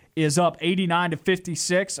Tech is up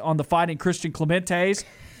 89-56 on the Fighting Christian Clementes.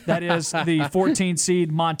 That is the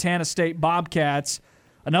 14-seed Montana State Bobcats.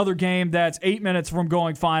 Another game that's 8 minutes from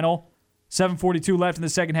going final. 7:42 left in the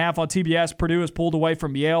second half on TBS. Purdue is pulled away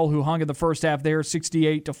from Yale, who hung in the first half there,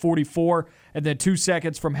 68-44. And then 2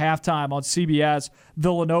 seconds from halftime on CBS,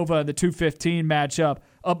 Villanova in the 2:15 matchup,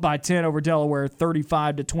 up by 10 over Delaware,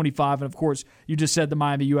 35-25. And, of course, you just said the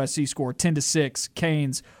Miami-USC score, 10-6.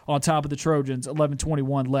 Canes on top of the Trojans,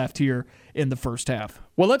 11:21 left here in the first half.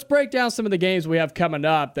 Well, let's break down some of the games we have coming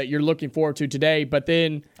up that you're looking forward to today. But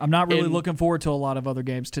then I'm not really looking forward to a lot of other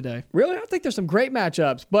games today. Really? I think there's some great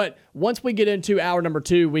matchups. But once we get into hour number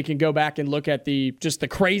 2, we can go back and look at the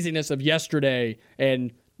craziness of yesterday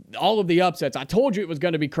and all of the upsets. I told you it was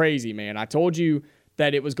going to be crazy, man. I told you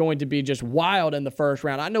that it was going to be just wild in the first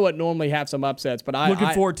round. I know it normally have some upsets, but looking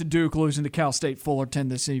forward to Duke losing to Cal State Fullerton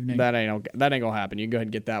this evening. That ain't gonna happen. You can go ahead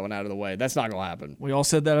and get that one out of the way. That's not gonna happen. We all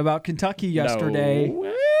said that about Kentucky yesterday. No.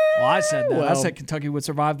 Well, I said that. I said Kentucky would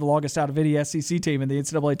survive the longest out of any SEC team in the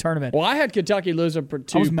NCAA tournament. Well, I had Kentucky losing to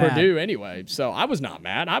Purdue anyway, so I was not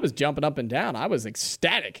mad. I was jumping up and down. I was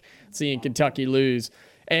ecstatic seeing Kentucky lose.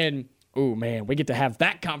 And, oh, man, we get to have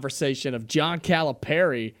that conversation of John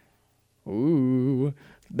Calipari Ooh.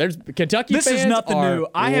 There's Kentucky This fans is nothing are new.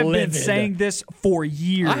 I have livid. been saying this for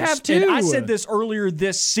years. I have too. And I said this earlier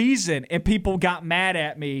this season, and people got mad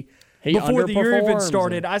at me before the year even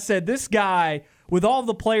started. I said, this guy, with all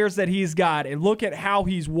the players that he's got, and look at how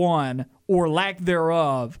he's won, or lack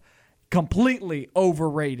thereof, completely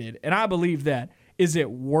overrated. And I believe that. Is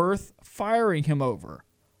it worth firing him over?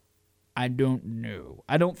 I don't know.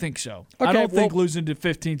 I don't think so. Okay, I don't think losing to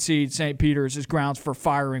 15 seed St. Peter's is grounds for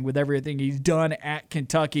firing with everything he's done at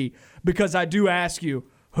Kentucky, because I do ask you,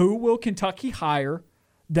 who will Kentucky hire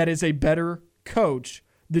that is a better coach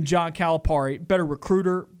than John Calipari, better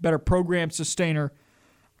recruiter, better program sustainer?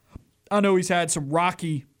 I know he's had some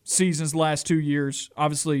rocky seasons the last 2 years.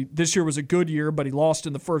 Obviously, this year was a good year, but he lost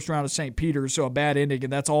in the first round of St. Peter's, so a bad ending,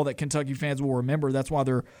 and that's all that Kentucky fans will remember. That's why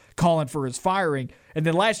they're calling for his firing. And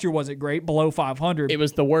then last year wasn't great, below 500. It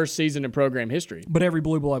was the worst season in program history. But every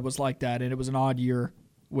Blue Blood was like that, and it was an odd year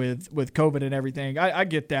with COVID and everything. I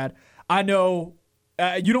get that. I know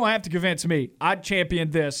you don't have to convince me. I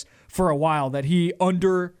championed this for a while, that he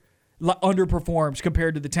underperforms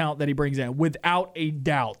compared to the talent that he brings in, without a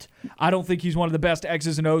doubt. I don't think he's one of the best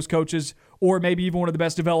X's and O's coaches, or maybe even one of the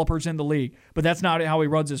best developers in the league, but that's not how he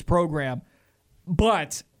runs his program.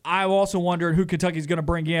 But I also wonder who Kentucky's going to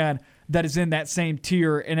bring in that is in that same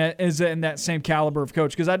tier and is in that same caliber of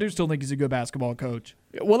coach, because I do still think he's a good basketball coach.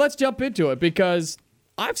 Well, let's jump into it, because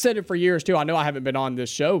I've said it for years too. I know I haven't been on this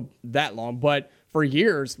show that long, but for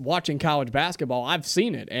years watching college basketball, I've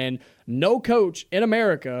seen it, and no coach in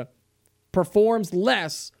America performs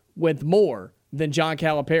less with more than John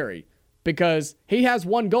Calipari, because he has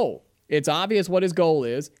one goal. It's obvious what his goal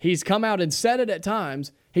is. He's come out and said it at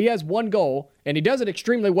times. He has one goal, and he does it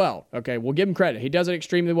extremely well. Okay, we'll give him credit. He does it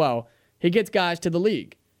extremely well. He gets guys to the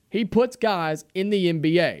league. He puts guys in the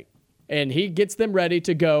NBA, and he gets them ready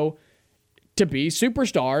to go to be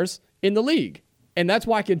superstars in the league. And that's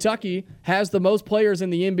why Kentucky has the most players in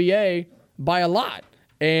the NBA by a lot.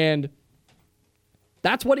 And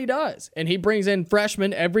that's what he does. And he brings in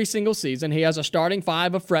freshmen every single season. He has a starting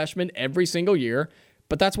five of freshmen every single year.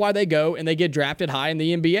 But that's why they go and they get drafted high in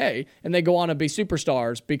the NBA and they go on to be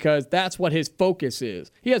superstars, because that's what his focus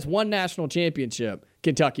is. He has one national championship,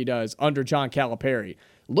 Kentucky does, under John Calipari.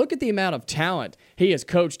 Look at the amount of talent he has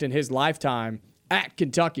coached in his lifetime at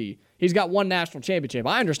Kentucky. He's got one national championship.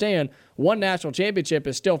 I understand one national championship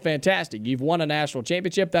is still fantastic. You've won a national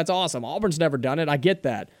championship. That's awesome. Auburn's never done it. I get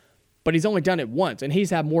that. But he's only done it once, and he's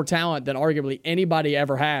had more talent than arguably anybody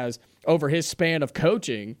ever has over his span of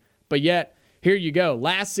coaching. But yet, here you go.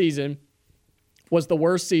 Last season was the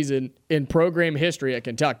worst season in program history at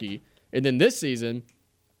Kentucky. And then this season,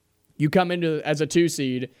 you come into as a 2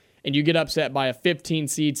 seed, and you get upset by a 15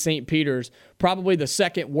 seed St. Peter's, probably the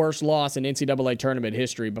second worst loss in NCAA Tournament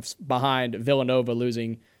history, behind Villanova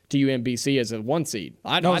losing to UMBC as a 1 seed.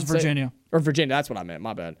 That was Virginia. Or Virginia, that's what I meant,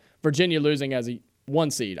 my bad. Virginia losing as a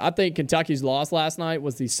 1 seed. I think Kentucky's loss last night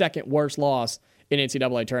was the second worst loss in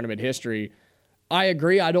NCAA Tournament history. I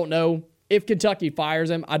agree. I don't know if Kentucky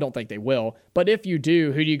fires him. I don't think they will. But if you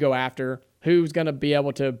do, who do you go after? Who's going to be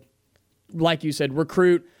able to, like you said,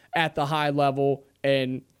 recruit at the high level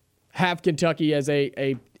and have Kentucky as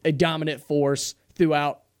a dominant force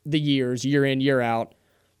throughout the years, year in, year out?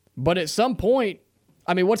 But at some point,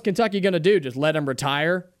 I mean, what's Kentucky going to do? Just let him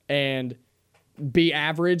retire and be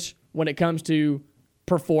average when it comes to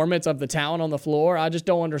performance of the talent on the floor? I just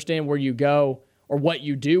don't understand where you go or what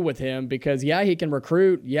you do with him, because yeah, he can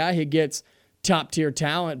recruit, yeah, he gets top tier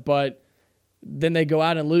talent, but then they go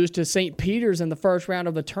out and lose to St. Peter's in the first round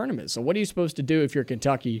of the tournament. So what are you supposed to do if you're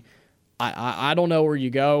Kentucky? I don't know where you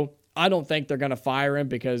go. I don't think they're going to fire him,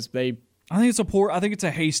 because I think it's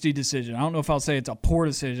a hasty decision. I don't know if I'll say it's a poor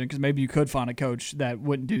decision, because maybe you could find a coach that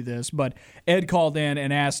wouldn't do this. But Ed called in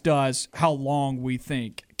and asked us how long we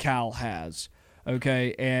think Cal has.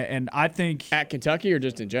 Okay, and I think at Kentucky or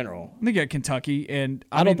just in general? I think at Kentucky, and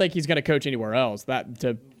I don't think he's going to coach anywhere else. That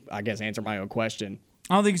to, I guess, answer my own question.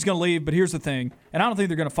 I don't think he's going to leave. But here's the thing, and I don't think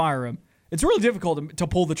they're going to fire him. It's really difficult to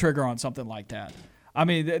pull the trigger on something like that. I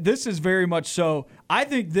mean, this is very much so. I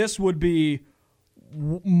think this would be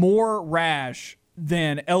more rash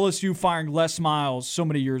than LSU firing Les Miles so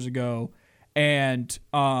many years ago, and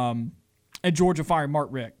Georgia firing Mark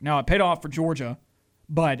Richt. Now, it paid off for Georgia,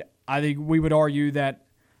 but I think we would argue that,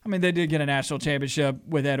 I mean, they did get a national championship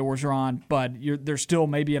with Ed Orgeron, but they're still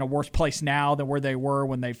maybe in a worse place now than where they were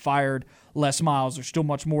when they fired Les Miles. There's still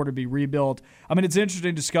much more to be rebuilt. I mean, it's an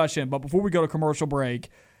interesting discussion, but before we go to commercial break,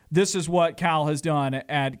 this is what Cal has done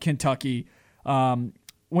at Kentucky.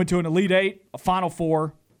 Went to an Elite Eight, a Final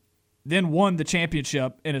Four, then won the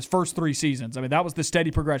championship in his first 3 seasons. I mean, that was the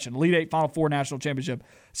steady progression. Elite Eight, Final Four, National Championship.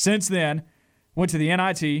 Since then, went to the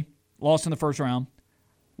NIT, lost in the first round,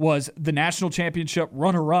 was the national championship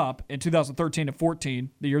runner-up in 2013 and 14,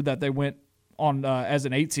 the year that they went on as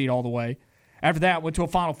an 8 seed all the way. After that, went to a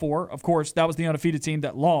Final Four. Of course, that was the undefeated team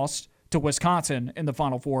that lost to Wisconsin in the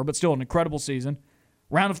Final Four, but still an incredible season.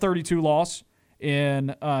 Round of 32 loss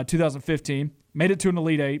in 2015. Made it to an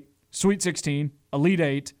Elite Eight, Sweet 16, Elite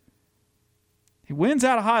Eight. He wins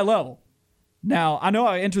at a high level. Now, I know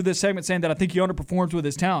I entered this segment saying that I think he underperforms with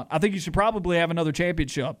his talent. I think he should probably have another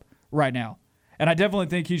championship right now. And I definitely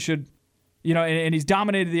think he should, and he's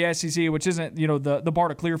dominated the SEC, which isn't, the bar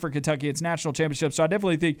to clear for Kentucky. It's national championship. So I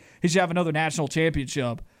definitely think he should have another national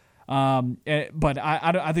championship. But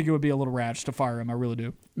I think it would be a little rash to fire him. I really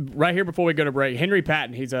do. Right here before we go to break, Henry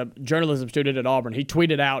Patton, he's a journalism student at Auburn. He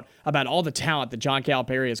tweeted out about all the talent that John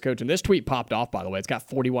Calipari is coaching. This tweet popped off, by the way. It's got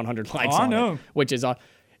 4,100 likes on it, which is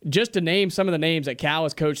just to name some of the names that Cal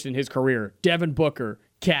has coached in his career: Devin Booker,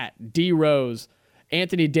 Cat, D. Rose,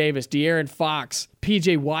 Anthony Davis, De'Aaron Fox,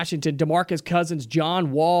 P.J. Washington, DeMarcus Cousins,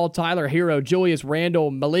 John Wall, Tyler Hero, Julius Randle,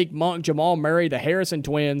 Malik Monk, Jamal Murray, the Harrison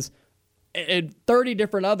twins, and 30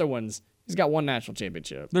 different other ones. He's got one national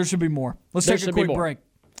championship. There should be more. Let's take a quick break.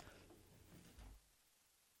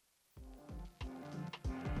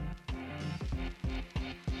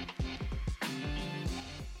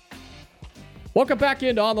 Welcome back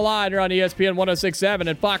into On the Line here on ESPN 106.7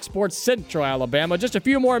 and Fox Sports Central Alabama. Just a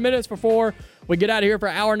few more minutes before we get out of here for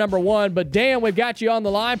hour number 1. But, Dan, we've got you on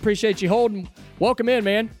the line. Appreciate you holding. Welcome in,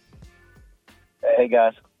 man. Hey,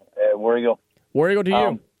 guys. War Eagle. War Eagle to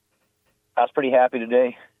you. I was pretty happy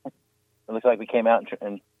today. It looks like we came out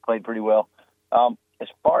and played pretty well. As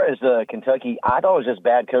far as Kentucky, I thought it was just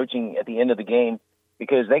bad coaching at the end of the game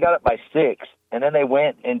because they got up by 6, and then they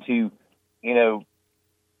went into,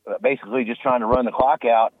 basically just trying to run the clock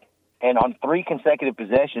out. And on 3 consecutive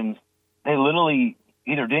possessions, they literally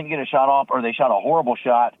either didn't get a shot off or they shot a horrible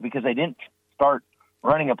shot because they didn't start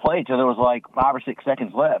running a play until there was like 5 or 6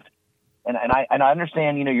 seconds left. And I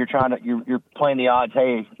understand, you're playing the odds,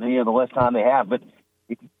 hey, the less time they have. But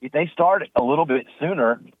if they start a little bit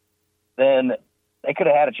sooner, then they could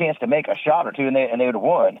have had a chance to make a shot or two, and they would have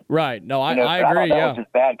won. Right. No, I agree. That was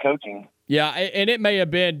just bad coaching. Yeah, and it may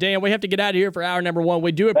have been. Dan, we have to get out of here for hour number 1.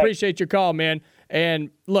 We do appreciate your call, man.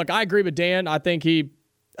 And, look, I agree with Dan. I think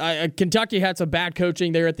Kentucky had some bad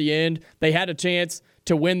coaching there at the end. They had a chance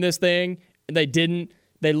to win this thing, and they didn't.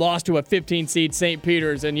 They lost to a 15-seed St.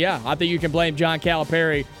 Peter's. And, yeah, I think you can blame John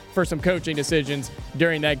Calipari for some coaching decisions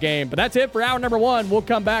during that game. But that's it for hour number 1. We'll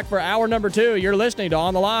come back for hour number 2. You're listening to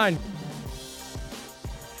On the Line.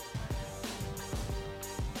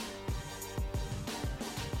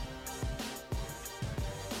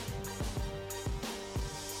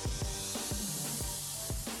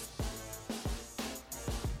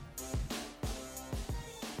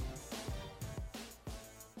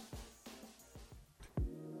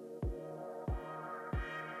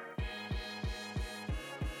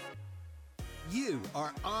 You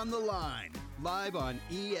are On the Line, live on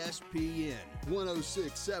ESPN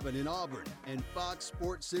 106.7 in Auburn and Fox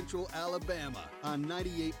Sports Central Alabama on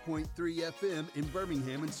 98.3 FM in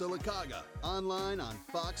Birmingham and Sylacauga. Online on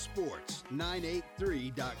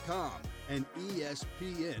foxsports983.com and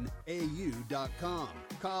espnau.com.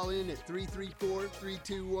 Call in at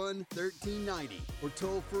 334-321-1390 or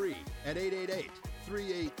toll free at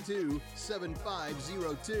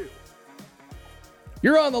 888-382-7502.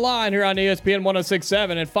 You're on the line here on ESPN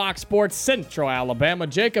 106.7 and Fox Sports Central Alabama.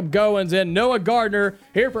 Jacob Goins and Noah Gardner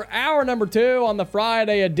here for hour number 2 on the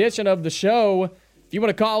Friday edition of the show. If you want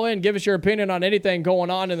to call in, give us your opinion on anything going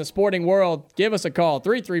on in the sporting world, give us a call,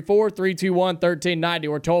 334-321-1390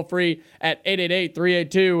 or toll free at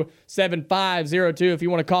 888-382-7502. If you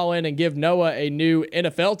want to call in and give Noah a new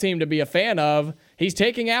NFL team to be a fan of, he's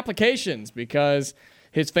taking applications because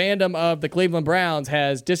his fandom of the Cleveland Browns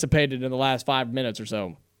has dissipated in the last 5 minutes or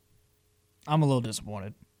so. I'm a little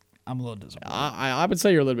disappointed. I would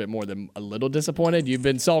say you're a little bit more than a little disappointed. You've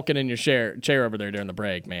been sulking in your chair over there during the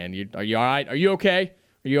break, man. Are you all right? Are you okay?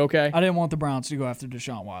 Are you okay? I didn't want the Browns to go after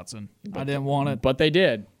Deshaun Watson. I didn't want it. But they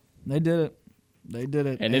did. They did it.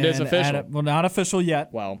 And it is official. Well, not official yet.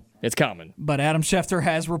 Well, it's coming. But Adam Schefter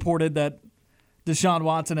has reported that Deshaun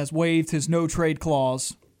Watson has waived his no-trade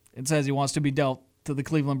clause and says he wants to be dealt to the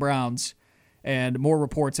Cleveland Browns, and more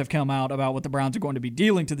reports have come out about what the Browns are going to be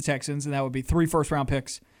dealing to the Texans, and that would be 3 first-round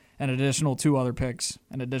picks and an additional 2 other picks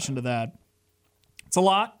in addition to that. It's a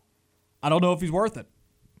lot. I don't know if he's worth it.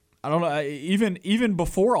 I don't know. Even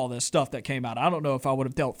before all this stuff that came out, I don't know if I would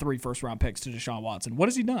have dealt 3 first-round picks to Deshaun Watson. What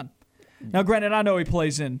has he done? Now, granted, I know he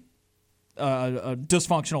plays in a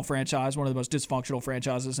dysfunctional franchise, one of the most dysfunctional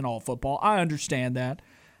franchises in all of football. I understand that.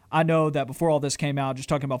 I know that before all this came out, just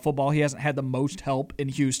talking about football, he hasn't had the most help in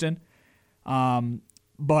Houston.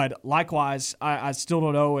 But likewise, I still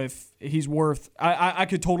don't know if he's worth – I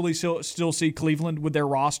could totally still see Cleveland with their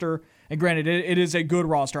roster. And granted, it is a good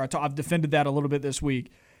roster. I've defended that a little bit this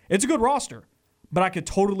week. It's a good roster. But I could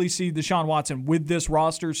totally see Deshaun Watson with this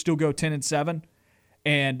roster still go 10-7.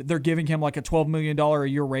 And they're giving him like a $12 million a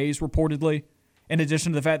year raise, reportedly, in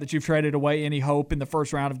addition to the fact that you've traded away any hope in the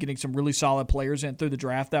first round of getting some really solid players in through the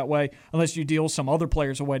draft that way, unless you deal some other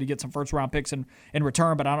players away to get some first-round picks in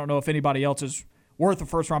return. But I don't know if anybody else is worth a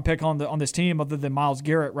first-round pick on this team other than Myles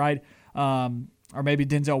Garrett, right? Or maybe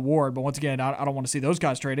Denzel Ward. But once again, I don't want to see those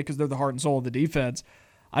guys traded because they're the heart and soul of the defense.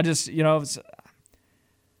 I just, I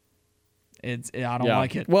don't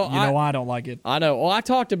like it. Well, I don't like it. I know. Well, I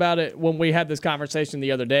talked about it when we had this conversation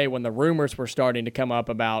the other day when the rumors were starting to come up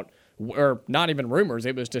about, or not even rumors,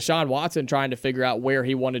 it was Deshaun Watson trying to figure out where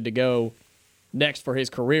he wanted to go next for his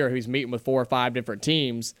career. He's meeting with 4 or 5 different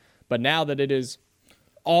teams. But now that it is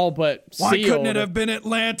all but sealed. Why couldn't it have been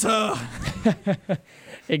Atlanta?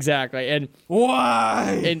 Exactly. And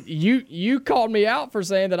why? And you called me out for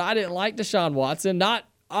saying that I didn't like Deshaun Watson. Not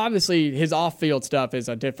obviously his off-field stuff is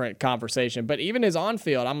a different conversation, but even his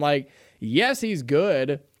on-field, I'm like, yes, he's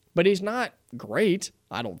good, but he's not great,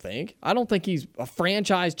 I don't think. I don't think he's a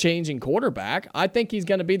franchise-changing quarterback. I think he's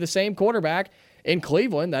going to be the same quarterback in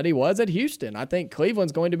Cleveland that he was at Houston. I think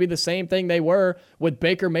Cleveland's going to be the same thing they were with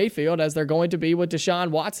Baker Mayfield as they're going to be with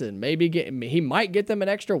Deshaun Watson. Maybe he might get them an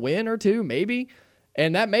extra win or two, maybe,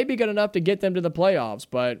 and that may be good enough to get them to the playoffs,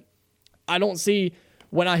 but I don't see...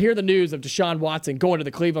 When I hear the news of Deshaun Watson going to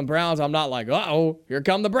the Cleveland Browns, I'm not like, uh-oh, here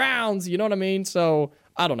come the Browns. You know what I mean? So,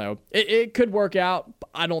 I don't know. It could work out. But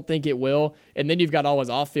I don't think it will. And then you've got all his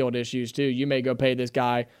off-field issues, too. You may go pay this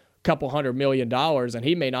guy a couple $100 million, and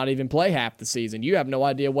he may not even play half the season. You have no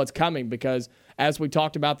idea what's coming because, as we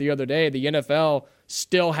talked about the other day, the NFL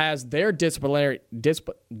still has their disciplinary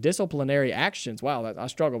actions. Wow, I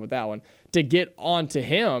struggled with that one. To get onto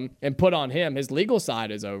him and put on him. His legal side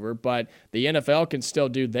is over, but the NFL can still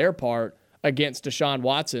do their part against Deshaun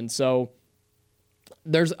Watson. So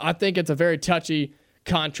I think it's a very touchy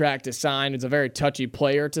contract to sign. It's a very touchy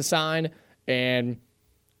player to sign. And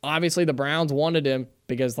obviously the Browns wanted him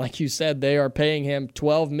because, like you said, they are paying him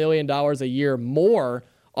 $12 million a year more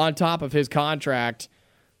on top of his contract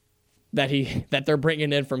that they're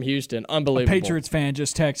bringing in from Houston. Unbelievable. A Patriots fan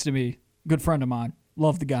just texted me, good friend of mine,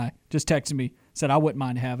 love the guy, just texted me, said I wouldn't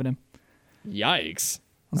mind having him. Yikes.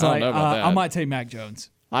 I don't know about that. I might take Mac Jones.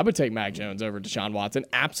 I would take Mac Jones over Deshaun Watson.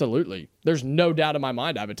 Absolutely. There's no doubt in my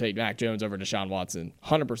mind I would take Mac Jones over Deshaun Watson.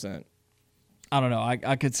 100%. I don't know.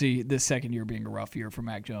 I could see this second year being a rough year for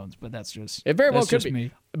Mac Jones, but that's just it. Very well could be.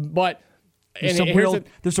 Me. But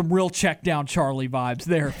there's some real check down Charlie vibes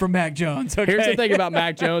there from Mac Jones. Okay? Here's the thing about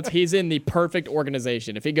Mac Jones. He's in the perfect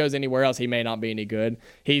organization. If he goes anywhere else, he may not be any good.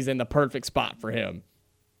 He's in the perfect spot for him,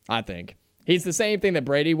 I think. He's the same thing that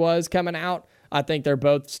Brady was coming out. I think they're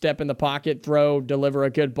both step in the pocket, throw, deliver a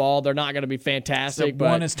good ball. They're not going to be fantastic. So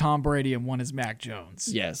one is Tom Brady and one is Mac Jones.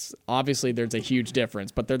 Yes. Obviously, there's a huge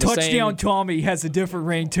difference, but they're the same. Touchdown Tommy has a different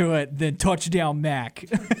ring to it than Touchdown Mac.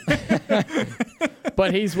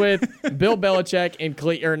 But he's with Bill Belichick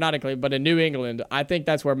in in New England. I think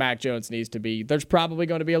that's where Mac Jones needs to be. There's probably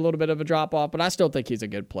going to be a little bit of a drop-off, but I still think he's a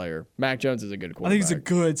good player. Mac Jones is a good quarterback. I think he's a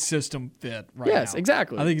good system fit right now. Yes,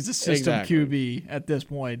 exactly. I think he's a system QB at this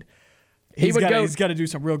point. He's got to do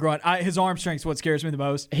some real growing. His arm strength is what scares me the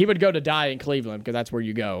most. He would go to die in Cleveland because that's where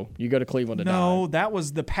you go. You go to Cleveland to die. No, that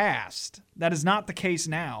was the past. That is not the case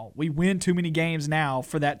now. We win too many games now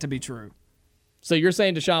for that to be true. So you're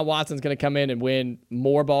saying Deshaun Watson's going to come in and win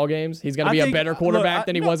more ball games? He's going to be a better quarterback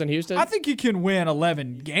than he was in Houston? I think he can win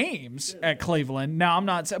 11 games at Cleveland. Now, I'm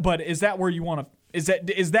not – but is that where you want to –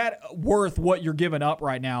 is that worth what you're giving up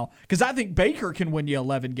right now? Because I think Baker can win you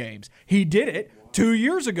 11 games. He did it 2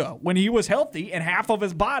 years ago when he was healthy and half of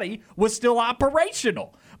his body was still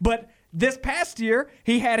operational. But – this past year,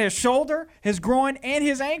 he had his shoulder, his groin, and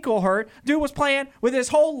his ankle hurt. Dude was playing with his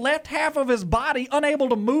whole left half of his body unable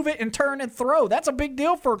to move it and turn and throw. That's a big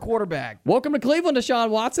deal for a quarterback. Welcome to Cleveland, Deshaun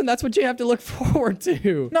Watson. That's what you have to look forward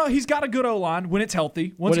to. No, he's got a good O-line when it's healthy.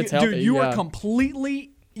 Dude, you are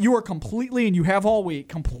completely, and you have all week,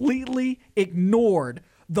 completely ignored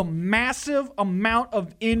the massive amount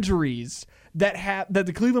of injuries that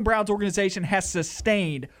the Cleveland Browns organization has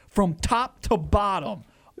sustained from top to bottom.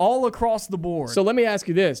 All across the board. So let me ask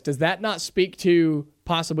you this. Does that not speak to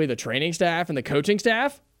possibly the training staff and the coaching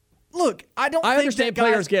staff? Look, I understand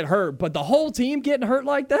players get hurt, but the whole team getting hurt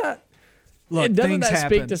like that? Look, doesn't things that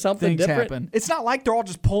happen. speak to something Things different? happen. It's not like they're all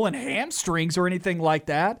just pulling hamstrings or anything like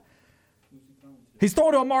that. He's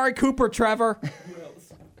throwing to Amari Cooper, Trevor.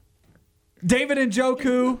 David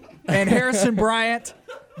Njoku and Harrison Bryant,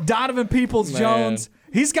 Donovan Peoples-Jones.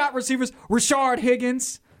 He's got receivers. Rashard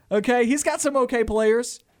Higgins. Okay, he's got some okay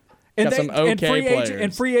players. And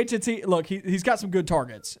free agency, look, he's got some good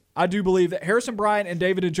targets. I do believe that Harrison Bryant and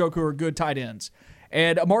David Njoku are good tight ends.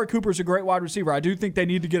 And Amari Cooper's a great wide receiver. I do think they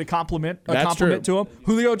need to get a compliment to him.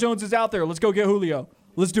 Julio Jones is out there. Let's go get Julio.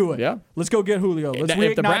 Let's do it. Yeah. Let's go get Julio. Let's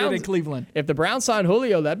reignite it in Cleveland. If the Browns sign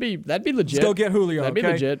Julio, that'd be legit. Let's go get Julio. That'd be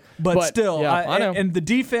legit. But still, yeah, I know. And the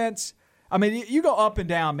defense, I mean, you go up and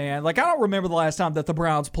down, man. Like, I don't remember the last time that the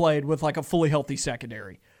Browns played with like a fully healthy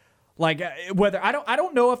secondary. Like, whether I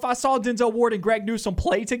don't know if I saw Denzel Ward and Greg Newsome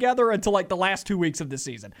play together until like the last 2 weeks of the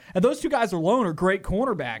season. And those two guys alone are great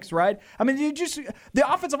cornerbacks, right? I mean,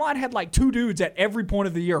 the offensive line had like two dudes at every point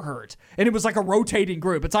of the year hurt, and it was like a rotating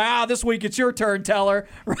group. It's like, this week it's your turn, Teller,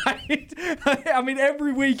 right? I mean,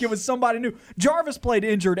 every week it was somebody new. Jarvis played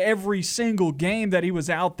injured every single game that he was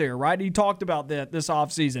out there, right? He talked about that this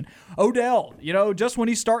offseason. Odell, just when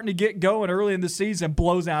he's starting to get going early in the season,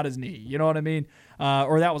 blows out his knee. You know what I mean?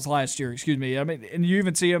 Or that was last year, excuse me. I mean, and you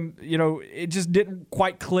even see him, it just didn't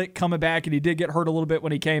quite click coming back, and he did get hurt a little bit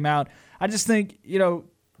when he came out. I just think,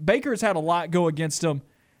 Baker's had a lot go against him,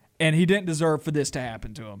 and he didn't deserve for this to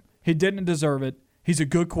happen to him. He didn't deserve it. He's a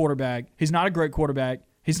good quarterback. He's not a great quarterback.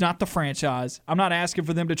 He's not the franchise. I'm not asking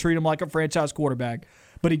for them to treat him like a franchise quarterback,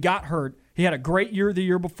 but he got hurt. He had a great year the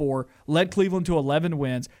year before, led Cleveland to 11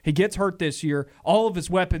 wins. He gets hurt this year. All of his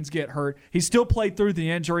weapons get hurt. He still played through the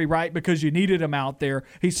injury, right, because you needed him out there.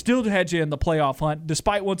 He still had you in the playoff hunt,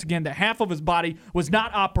 despite, once again, that half of his body was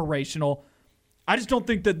not operational. I just don't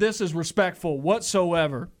think that this is respectful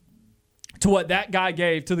whatsoever to what that guy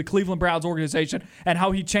gave to the Cleveland Browns organization and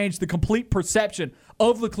how he changed the complete perception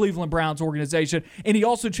of the Cleveland Browns organization. And he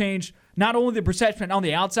also changed not only the perception on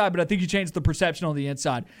the outside, but I think he changed the perception on the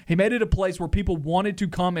inside. He made it a place where people wanted to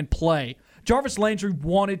come and play. Jarvis Landry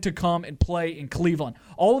wanted to come and play in Cleveland.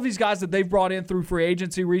 All of these guys that they've brought in through free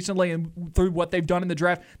agency recently and through what they've done in the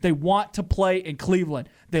draft, they want to play in Cleveland.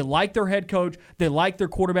 They like their head coach. They like their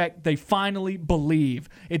quarterback. They finally believe.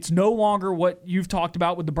 It's no longer what you've talked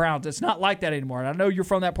about with the Browns. It's not like that anymore. And I know you're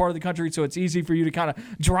from that part of the country, so it's easy for you to kind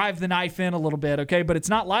of drive the knife in a little bit, okay? But it's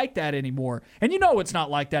not like that anymore. And you know it's not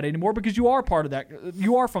like that anymore because you are part of that.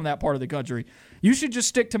 You are from that part of the country. You should just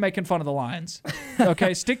stick to making fun of the Lions,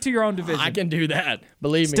 okay? Stick to your own division. I can do that.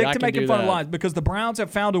 Believe me, I can do that. Stick to making fun of the Lions because the Browns have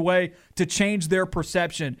found a way to change their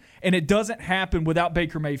perception, and it doesn't happen without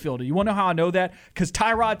Baker Mayfield. You want to know how I know that? Because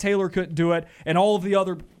Tyrod Taylor couldn't do it, and all of the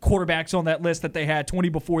other quarterbacks on that list that they had, 20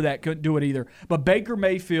 before that, couldn't do it either. But Baker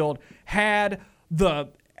Mayfield had the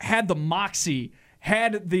moxie,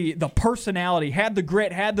 had the personality, had the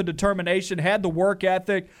grit, had the determination, had the work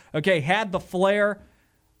ethic, okay, had the flair.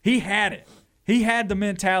 He had it. He had the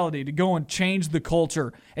mentality to go and change the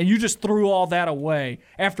culture, and you just threw all that away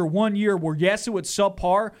after 1 year where, yes, it was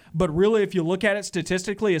subpar, but really if you look at it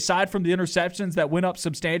statistically, aside from the interceptions that went up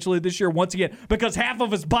substantially this year, once again, because half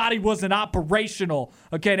of his body wasn't operational,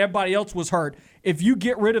 okay, and everybody else was hurt. If you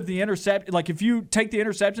get rid of the if you take the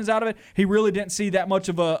interceptions out of it, he really didn't see that much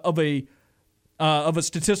of a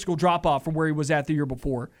statistical drop-off from where he was at the year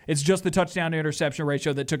before. It's just the touchdown-to-interception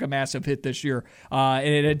ratio that took a massive hit this year. And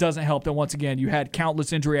it doesn't help that, once again, you had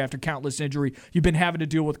countless injury after countless injury. You've been having to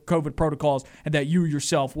deal with COVID protocols, and that you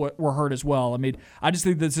yourself were hurt as well. I mean, I just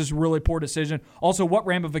think this is a really poor decision. Also, what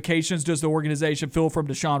ramifications does the organization feel from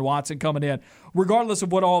Deshaun Watson coming in? Regardless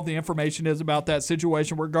of what all of the information is about that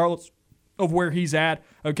situation, regardless of where he's at,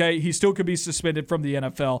 okay, he still could be suspended from the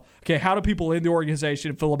NFL. Okay, how do people in the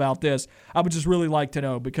organization feel about this? I would just really like to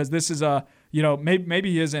know, because this is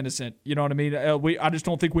maybe he is innocent. You know what I mean? I just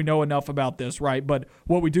don't think we know enough about this, right? But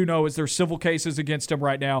what we do know is there's civil cases against him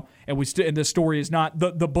right now, and and this story is not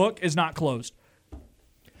the book is not closed.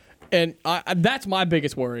 And that's my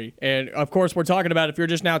biggest worry. And of course, we're talking about, if you're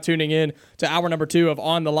just now tuning in to hour number 2 of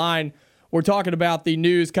On the Line, we're talking about the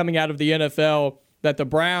news coming out of the NFL that the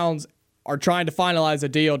Browns are trying to finalize a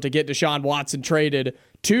deal to get Deshaun Watson traded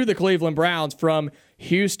to the Cleveland Browns from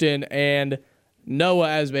Houston. And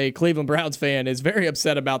Noah, as a Cleveland Browns fan, is very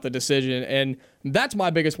upset about the decision. And that's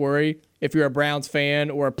my biggest worry, if you're a Browns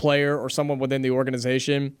fan or a player or someone within the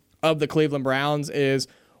organization of the Cleveland Browns, is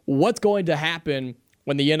what's going to happen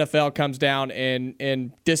when the NFL comes down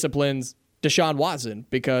and disciplines Deshaun Watson,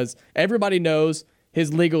 because everybody knows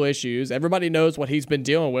his legal issues. Everybody knows what he's been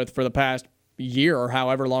dealing with for the past year or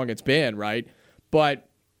however long it's been, right? But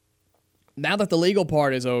now that the legal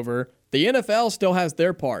part is over, the NFL still has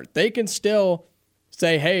their part. They can still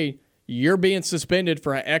say, hey, you're being suspended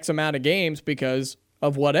for X amount of games because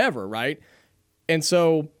of whatever, right? And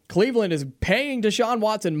so Cleveland is paying Deshaun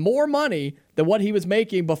Watson more money than what he was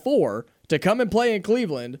making before to come and play in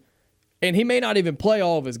Cleveland, and he may not even play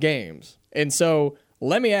all of his games. And so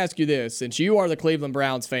let me ask you this, since you are the Cleveland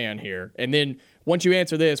Browns fan here, and then once you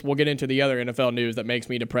answer this, we'll get into the other NFL news that makes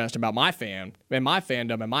me depressed about my fandom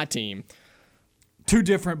and my team. Two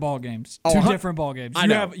different ball games. Different ball games.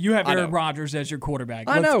 You have Aaron Rodgers as your quarterback.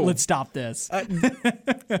 Let's stop this.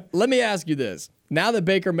 Let me ask you this. Now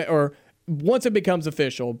that once it becomes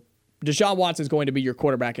official, Deshaun Watson is going to be your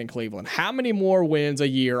quarterback in Cleveland. How many more wins a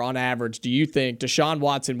year on average do you think Deshaun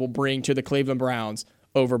Watson will bring to the Cleveland Browns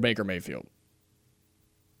over Baker Mayfield?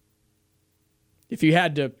 If you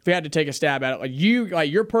had to take a stab at it,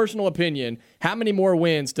 your personal opinion, how many more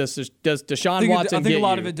wins does Deshaun Watson get? I think a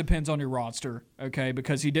lot of it depends on your roster, okay?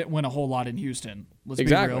 Because he didn't win a whole lot in Houston. Let's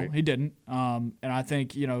be real, he didn't. And I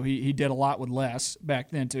think he did a lot with less back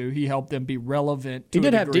then too. He helped them be relevant. He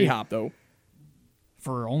did have D-Hop though,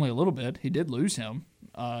 for only a little bit. He did lose him.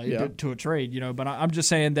 To a trade, But I'm just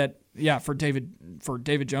saying that, for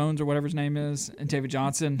David Jones or whatever his name is, and David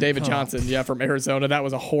Johnson. Johnson, from Arizona. That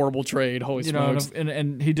was a horrible trade. Holy smokes.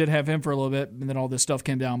 And he did have him for a little bit, and then all this stuff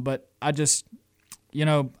came down. But I just,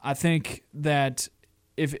 I think that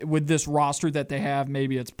if with this roster that they have,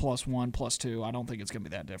 maybe it's +1, +2. I don't think it's going to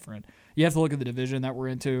be that different. You have to look at the division that we're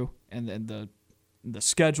into and the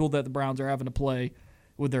schedule that the Browns are having to play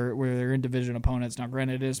with their in-division opponents. Now,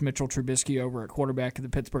 granted, it is Mitchell Trubisky over at quarterback of the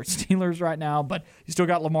Pittsburgh Steelers right now, but you still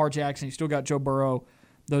got Lamar Jackson, you still got Joe Burrow.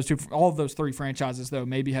 All of those three franchises, though,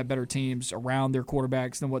 maybe have better teams around their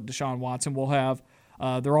quarterbacks than what Deshaun Watson will have.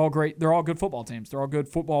 They're all great. They're all good football teams. They're all good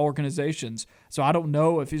football organizations. So I don't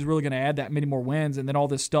know if he's really going to add that many more wins, and then all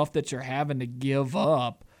this stuff that you're having to give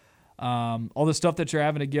up,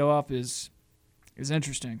 is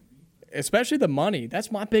interesting. Especially the money.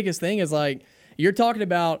 That's my biggest thing is you're talking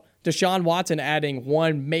about Deshaun Watson adding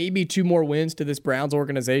 1, maybe 2 more wins to this Browns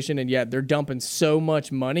organization, and yet they're dumping so much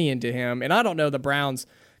money into him. And I don't know the Browns'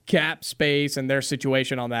 cap space and their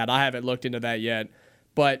situation on that. I haven't looked into that yet.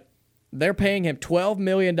 But they're paying him $12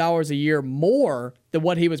 million a year more than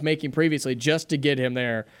what he was making previously just to get him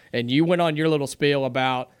there. And you went on your little spiel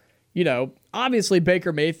about, obviously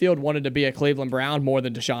Baker Mayfield wanted to be a Cleveland Brown more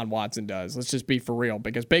than Deshaun Watson does. Let's just be for real,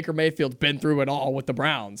 because Baker Mayfield's been through it all with the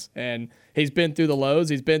Browns, and he's been through the lows,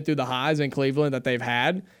 he's been through the highs in Cleveland that they've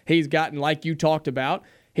had. He's gotten, like you talked about,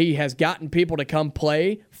 he has gotten people to come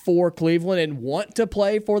play for Cleveland and want to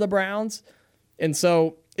play for the Browns. And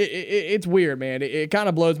so it's weird, man. It kind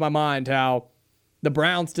of blows my mind how the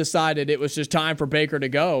Browns decided it was just time for Baker to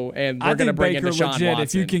go, and we're going to bring in Deshaun Watson.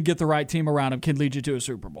 If you can get the right team around him, can lead you to a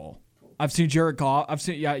Super Bowl. I've seen Jared Goff. I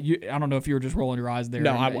don't know if you were just rolling your eyes there.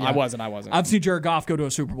 No, I wasn't. I've seen Jared Goff go to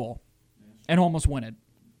a Super Bowl and almost win it.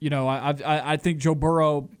 I think Joe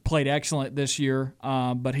Burrow played excellent this year,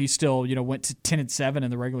 but he still, went to 10-7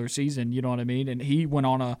 in the regular season. You know what I mean? And he went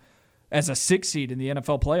on as a 6th seed in the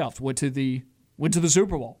NFL playoffs. Went to the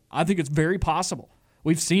Super Bowl. I think it's very possible.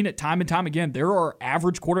 We've seen it time and time again. There are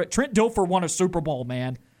average quarterbacks. Trent Dilfer won a Super Bowl,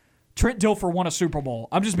 man. Trent Dilfer won a Super Bowl.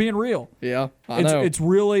 I'm just being real. Yeah, I know. It's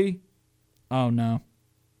really. Oh no,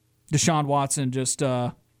 Deshaun Watson just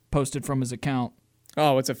posted from his account.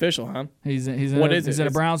 Oh, it's official, huh? He's in a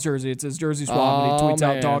Browns jersey. It's his jersey swap, and he tweets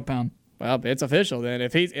out Dog Pound. Well, it's official then.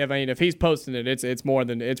 If he's posting it, it's more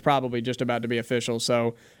than it's probably just about to be official.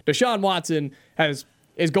 So Deshaun Watson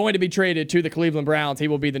is going to be traded to the Cleveland Browns. He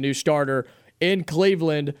will be the new starter in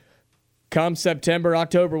Cleveland come September,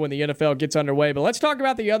 October when the NFL gets underway. But let's talk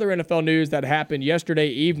about the other NFL news that happened yesterday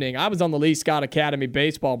evening. I was on the Lee Scott Academy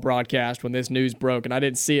baseball broadcast when this news broke, and I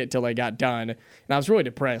didn't see it till they got done. And I was really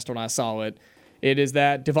depressed when I saw it. It is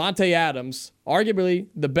that Davante Adams, arguably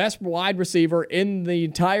the best wide receiver in the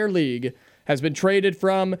entire league, has been traded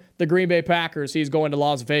from the Green Bay Packers. He's going to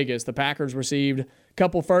Las Vegas. The Packers received a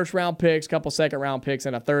couple first-round picks, a couple second-round picks,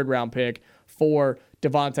 and a third-round pick for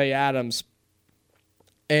Davante Adams.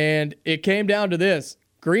 And it came down to this.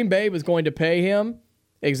 Green Bay was going to pay him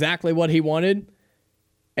exactly what he wanted,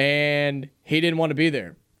 and he didn't want to be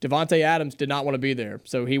there. Davante Adams did not want to be there,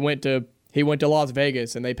 so he went to Las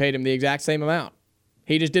Vegas, and they paid him the exact same amount.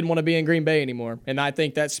 He just didn't want to be in Green Bay anymore, and I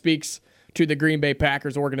think that speaks to the Green Bay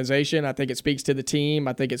Packers organization. I think it speaks to the team.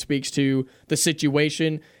 I think it speaks to the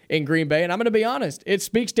situation in Green Bay, and I'm going to be honest, it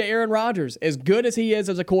speaks to Aaron Rodgers. As good as he is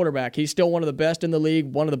as a quarterback, he's still one of the best in the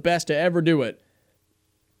league, one of the best to ever do it.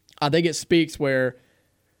 I think it speaks where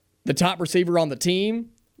the top receiver on the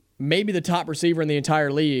team, maybe the top receiver in the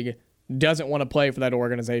entire league, doesn't want to play for that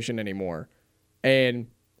organization anymore. And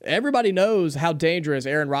everybody knows how dangerous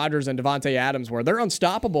Aaron Rodgers and Davante Adams were. They're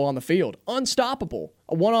unstoppable on the field. Unstoppable.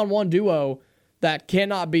 A one-on-one duo that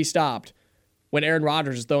cannot be stopped when Aaron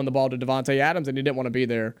Rodgers is throwing the ball to Davante Adams and he didn't want to be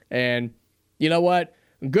there. And you know what?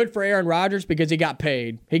 Good for Aaron Rodgers because he got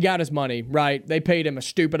paid. He got his money, right? They paid him a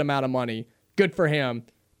stupid amount of money. Good for him.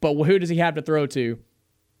 But who does he have to throw to?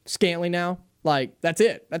 Scantling now? Like, that's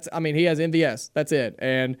it. He has MVS. That's it.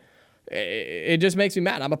 And it just makes me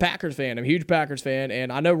mad. I'm a Packers fan. I'm a huge Packers fan.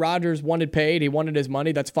 And I know Rodgers wanted paid. He wanted his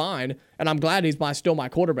money. That's fine. And I'm glad he's still my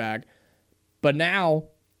quarterback. But now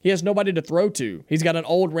he has nobody to throw to. He's got an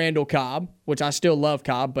old Randall Cobb, which I still love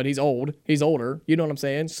Cobb, but he's old. He's older. You know what I'm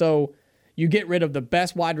saying? So you get rid of the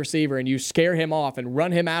best wide receiver and you scare him off and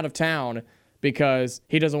run him out of town because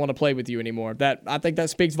he doesn't want to play with you anymore. I think that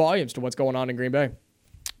speaks volumes to what's going on in Green Bay.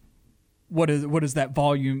 What is that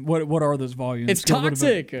volume? What are those volumes? It's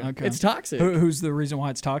toxic. Okay. It's toxic. Who's the reason why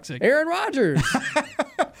it's toxic? Aaron Rodgers.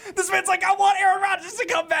 This man's like, I want Aaron Rodgers to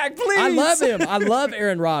come back, please. I love him. I love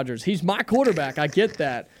Aaron Rodgers. He's my quarterback. I get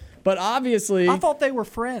that. But obviously, I thought they were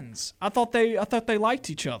friends. I thought they liked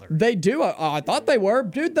each other. They do. I thought they were.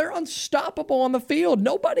 Dude, they're unstoppable on the field.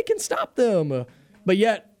 Nobody can stop them. But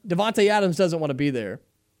yet, Davante Adams doesn't want to be there.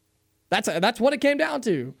 That's what it came down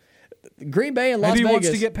to. Green Bay and Las Vegas. Maybe he wants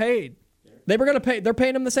to get paid. They were going to pay. They're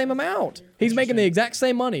paying him the same amount. He's making the exact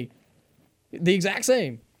same money. The exact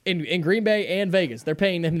same. In Green Bay and Vegas. They're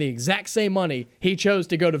paying him the exact same money. He chose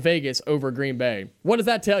to go to Vegas over Green Bay. What does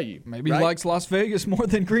that tell you? Maybe he likes Las Vegas more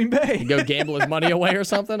than Green Bay. Go gamble his money away or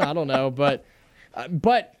something? I don't know. But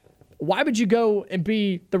why would you go and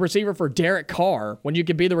be the receiver for Derek Carr when you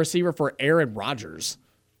could be the receiver for Aaron Rodgers?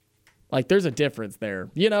 Like, there's a difference there,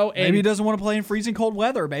 And maybe he doesn't want to play in freezing cold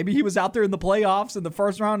weather. Maybe he was out there in the playoffs in the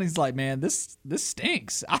first round. And he's like, man, this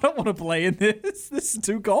stinks. I don't want to play in this. This is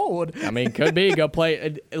too cold. Could be. Go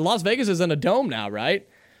play. Las Vegas is in a dome now, right?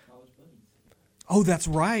 Oh, that's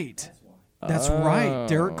right. That's right.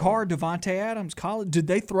 Derek Carr, Davante Adams, college. Did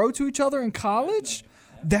they throw to each other in college?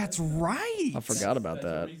 That's right. I forgot about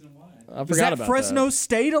that. Is that Fresno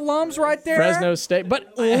State alums right there? Fresno State. But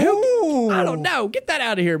I don't know. Get that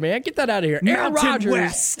out of here, man. Get that out of here.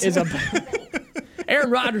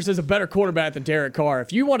 Aaron Rodgers is a better quarterback than Derek Carr.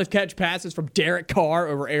 If you want to catch passes from Derek Carr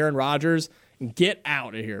over Aaron Rodgers, get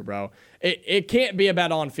out of here, bro. It can't be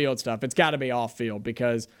about on-field stuff. It's got to be off-field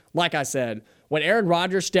because, like I said, when Aaron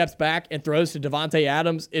Rodgers steps back and throws to Davante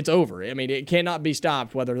Adams, it's over. It cannot be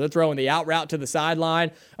stopped, whether they're throwing the out route to the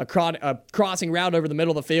sideline, a crossing route over the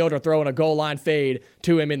middle of the field, or throwing a goal line fade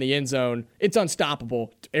to him in the end zone. It's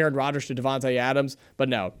unstoppable, Aaron Rodgers to Davante Adams. But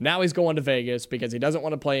no, now he's going to Vegas because he doesn't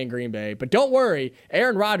want to play in Green Bay. But don't worry,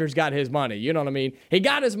 Aaron Rodgers got his money. You know what I mean? He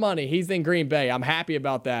got his money. He's in Green Bay. I'm happy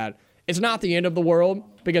about that. It's not the end of the world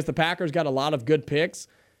because the Packers got a lot of good picks.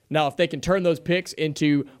 Now, if they can turn those picks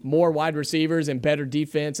into more wide receivers and better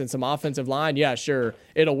defense and some offensive line, yeah, sure,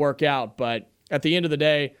 it'll work out. But at the end of the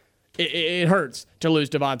day, it hurts to lose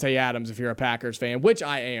Davante Adams if you're a Packers fan, which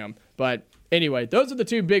I am. But anyway, those are the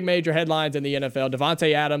two big major headlines in the NFL.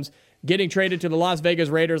 Davante Adams getting traded to the Las Vegas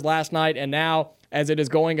Raiders last night, and now, as it is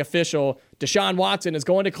going official, Deshaun Watson is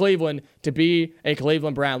going to Cleveland to be a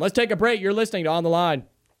Cleveland Brown. Let's take a break. You're listening to On the Line.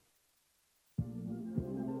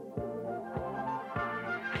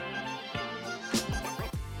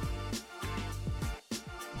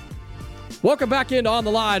 Welcome back into On the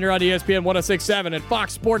Line here on ESPN 106.7 and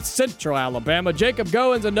Fox Sports Central Alabama. Jacob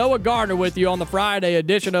Goins and Noah Gardner with you on the Friday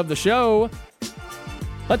edition of the show.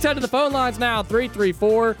 Let's head to the phone lines now,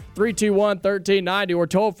 334-321-1390 or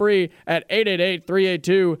toll free at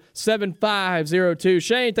 888-382-7502.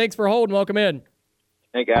 Shane, thanks for holding. Welcome in.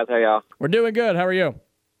 Hey, guys. How y'all? We're doing good. How are you?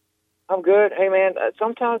 I'm good. Hey, man,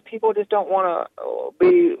 sometimes people just don't want to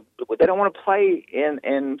they don't want to play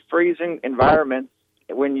in freezing environments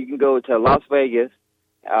when you can go to Las Vegas,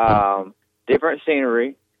 different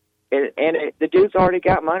scenery, and the dude's already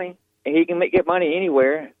got money, and he can get money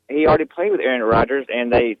anywhere. He already played with Aaron Rodgers,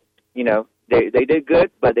 and they did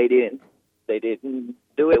good, but they didn't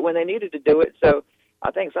do it when they needed to do it. So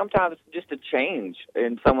I think sometimes it's just a change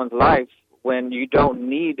in someone's life when you don't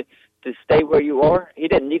need to stay where you are. He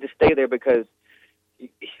didn't need to stay there because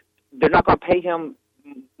they're not going to pay him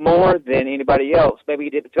more than anybody else. Maybe he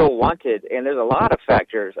didn't feel wanted, and there's a lot of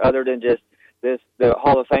factors other than just the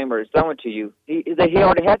Hall of Famer is throwing to you. He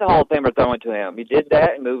already had the Hall of Famer throwing to him. He did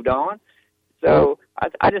that and moved on. So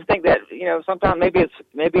I just think that sometimes maybe he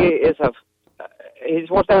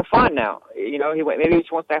just wants to have fun now. Maybe he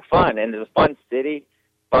just wants to have fun, and it's a fun city,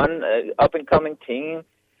 fun up and coming team.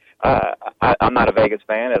 I'm not a Vegas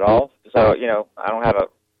fan at all, so I don't have a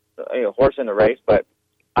horse in the race, but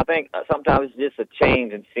I think sometimes it's just a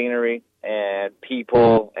change in scenery and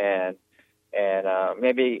people, and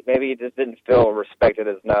maybe he just didn't feel respected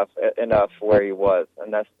enough where he was,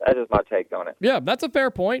 and that's just my take on it. Yeah, that's a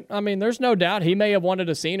fair point. I mean, there's no doubt he may have wanted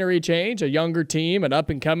a scenery change, a younger team, an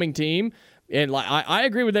up-and-coming team. And I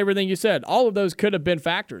agree with everything you said. All of those could have been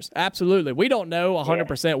factors. Absolutely. We don't know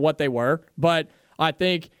 100% what they were, but I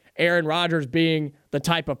think Aaron Rodgers being the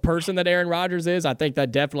type of person that Aaron Rodgers is, I think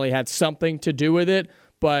that definitely had something to do with it.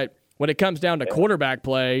 But when it comes down to quarterback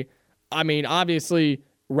play, I mean, obviously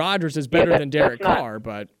Rodgers is better than Derek Carr,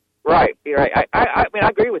 but right, you're right. I mean, I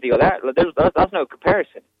agree with you. That's no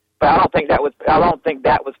comparison. But I don't think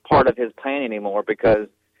that was part of his plan anymore because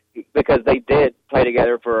they did play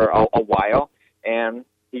together for a while, and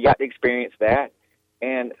he got to experience that.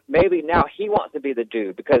 And maybe now he wants to be the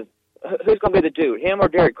dude, because who's going to be the dude, him or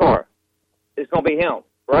Derek Carr? It's going to be him,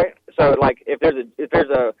 right? So, like, if there's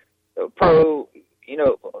a pro,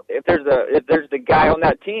 if there's the guy on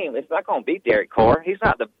that team, it's not going to be Derek Carr. He's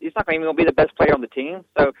not even going to be the best player on the team.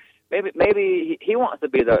 So maybe he wants to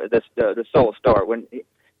be the sole star. When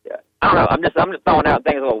I don't know, I'm just throwing out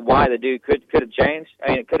things about why the dude could have changed. I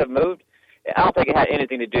mean, it could have moved. I don't think it had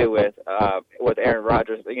anything to do with Aaron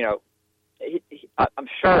Rodgers. I'm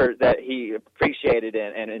sure that he appreciated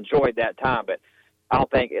and enjoyed that time, but I don't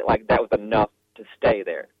think that was enough to stay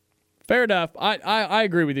there. Fair enough. I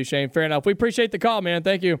agree with you, Shane. Fair enough. We appreciate the call, man.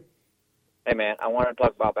 Thank you. Hey, man, I want to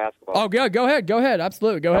talk about basketball. Oh, go ahead. Go ahead.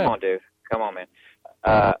 Absolutely. Go ahead. Come on, dude. Come on,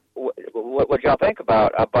 man. What y'all think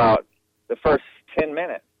about the first 10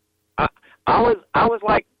 minutes? I was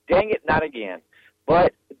like, dang it, not again.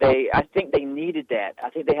 But I think they needed that. I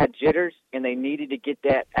think they had jitters, and they needed to get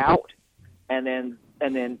that out. And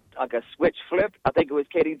then like a switch flipped. I think it was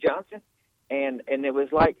Katie Johnson, and it was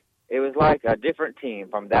like a different team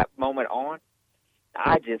from that moment on.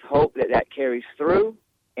 I just hope that carries through,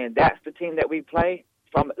 and that's the team that we play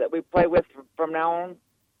with from now on.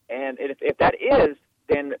 And if that is,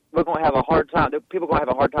 then we're going to have a hard time. People are going to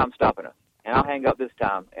have a hard time stopping us. And I'll hang up this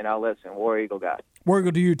time, and I'll listen. War Eagle guy. War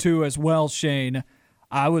Eagle to you, too, as well, Shane.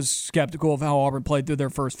 I was skeptical of how Auburn played through their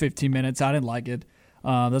first 15 minutes. I didn't like it.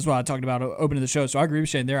 That's what I talked about opening the show. So I agree with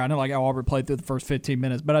Shane there. I didn't like how Auburn played through the first 15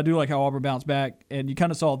 minutes, but I do like how Auburn bounced back. And you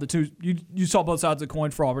kind of saw the two. You saw both sides of the coin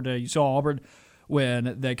for Auburn today. You saw Auburn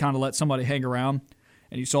when they kind of let somebody hang around,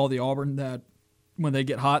 and you saw the Auburn that when they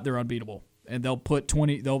get hot, they're unbeatable. And they'll put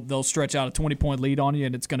 20. They'll stretch out a 20-point lead on you,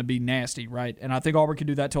 and it's going to be nasty, right? And I think Auburn can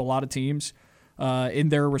do that to a lot of teams in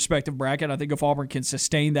their respective bracket. I think if Auburn can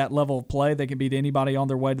sustain that level of play, they can beat anybody on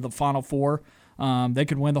their way to the Final Four. They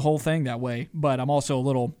could win the whole thing that way. But I'm also a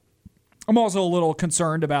little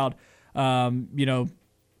concerned about on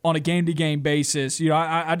a game-to-game basis.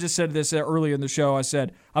 I just said this earlier in the show. I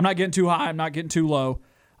said I'm not getting too high. I'm not getting too low.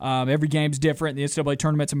 Every game's different. The NCAA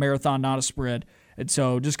tournament's a marathon, not a sprint. And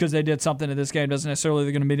so just because they did something in this game doesn't necessarily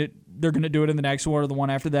they're going to do it in the next one or the one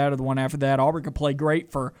after that or the one after that. Auburn can play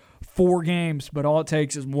great for 4 games, but all it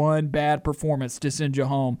takes is one bad performance to send you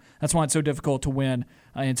home. That's why it's so difficult to win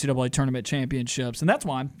NCAA tournament championships. And that's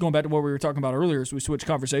why, going back to what we were talking about earlier as we switch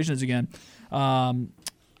conversations again,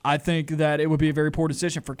 I think that it would be a very poor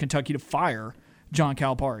decision for Kentucky to fire John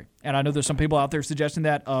Calipari. And I know there's some people out there suggesting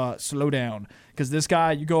that slow down. Because this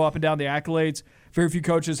guy, you go up and down the accolades, very few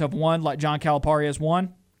coaches have won like John Calipari has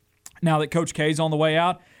won. Now that Coach K's on the way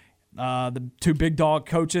out, the 2 big dog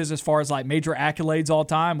coaches as far as like major accolades all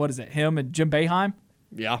time, what is it, him and Jim Boeheim?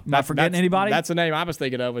 Yeah. Am I forgetting anybody? That's the name I was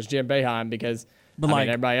thinking of was Jim Boeheim because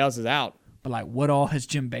everybody else is out. But like, what all has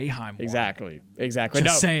Jim Boeheim won? Exactly.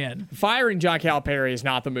 Just saying. Firing John Calipari is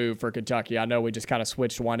not the move for Kentucky. I know we just kind of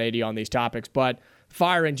switched 180 on these topics, but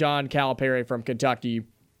firing John Calipari from Kentucky,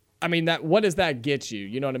 I mean, what does that get you?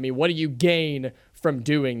 You know what I mean? What do you gain from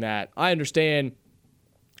doing that? I understand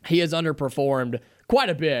he has underperformed quite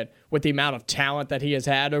a bit with the amount of talent that he has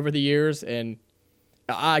had over the years, and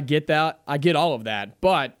I get that. I get all of that,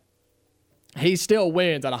 but he still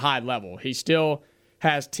wins at a high level. He still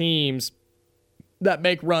has teams that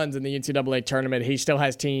make runs in the NCAA tournament. He still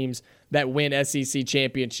has teams that win SEC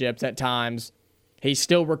championships at times. He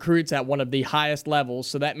still recruits at one of the highest levels,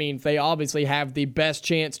 so that means they obviously have the best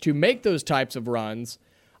chance to make those types of runs.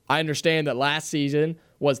 I understand that last season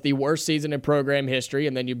was the worst season in program history,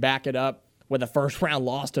 and then you back it up with a first-round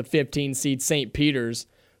loss to 15-seed St. Peter's.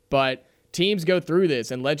 But teams go through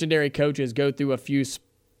this, and legendary coaches go through a few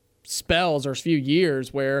spells or a few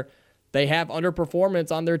years where they have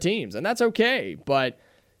underperformance on their teams, and that's okay. But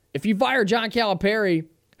if you fire John Calipari,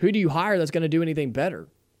 who do you hire that's going to do anything better?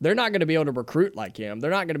 They're not going to be able to recruit like him.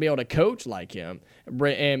 They're not going to be able to coach like him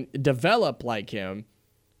and develop like him.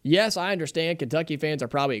 yes, I understand Kentucky fans are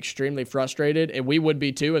probably extremely frustrated, and we would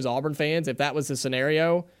be too as Auburn fans if that was the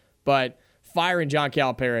scenario. But firing John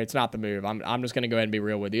Calipari, it's not the move. I'm just going to go ahead and be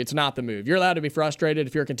real with you. It's not the move. You're allowed to be frustrated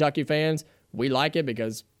if you're Kentucky fans. We like it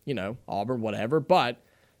because, Auburn, whatever. But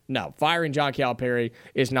no, firing John Calipari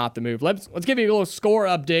is not the move. Let's give you a little score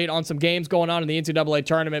update on some games going on in the NCAA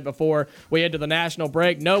tournament before we head to the national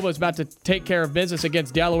break. Nova's about to take care of business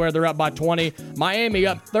against Delaware. They're up by 20. Miami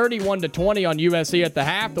up 31-20 on USC at the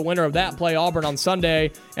half. The winner of that play Auburn on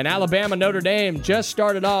Sunday. And Alabama Notre Dame just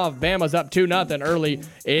started off. Bama's up 2-0 early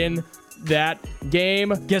in that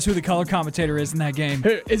game. Guess who the color commentator is in that game?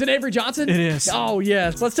 Who, is it Avery Johnson? It is. Oh,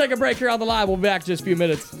 yes. Let's take a break here on the live. We'll be back in just a few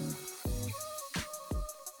minutes.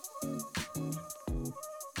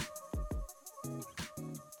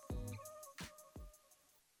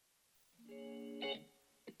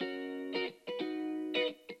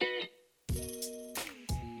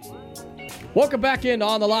 Welcome back in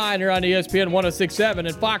On the Line here on ESPN 106.7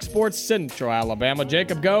 and Fox Sports Central Alabama.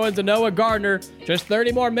 Jacob Goins and Noah Gardner. Just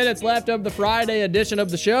 30 more minutes left of the Friday edition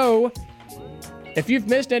of the show. If you've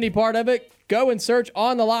missed any part of it, go and search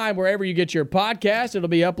On the Line wherever you get your podcast. It'll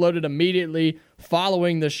be uploaded immediately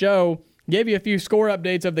following the show. Give you a few score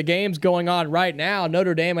updates of the games going on right now.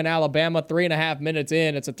 Notre Dame and Alabama, 3.5 minutes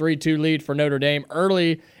in. It's a 3-2 lead for Notre Dame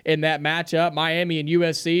early in that matchup. Miami and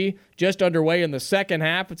USC just underway in the second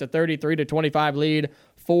half. It's a 33-25 lead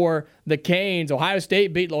for the Canes. Ohio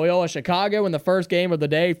State beat Loyola Chicago in the first game of the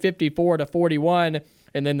day, 54-41.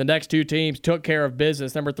 And then the next two teams took care of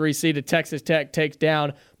business. Number 3 seeded Texas Tech takes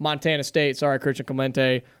down Montana State. Sorry, Christian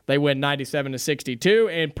Clemente. They win 97-62.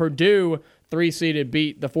 And Purdue, 3 seeded,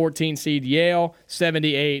 beat the 14 seed Yale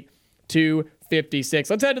 78-56.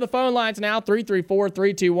 Let's head to the phone lines now.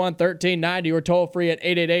 334-321-1390 or toll free at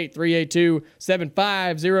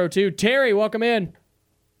 888-382-7502. Terry, welcome in.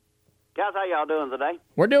 Guys, how y'all doing today?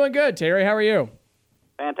 We're doing good, Terry. How are you?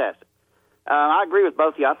 Fantastic. I agree with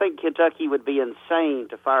both of you. I think Kentucky would be insane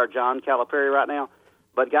to fire John Calipari right now.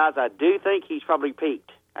 But, guys, I do think he's probably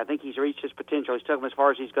peaked. I think he's reached his potential. He's took them as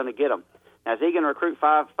far as he's going to get them. Now, is he going to recruit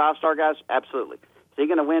five-star guys? Absolutely. Is he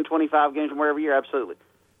going to win 25 games from where every year? Absolutely.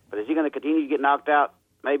 But is he going to continue to get knocked out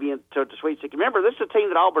maybe into the Sweet 16? Remember, this is a team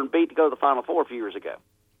that Auburn beat to go to the Final Four a few years ago.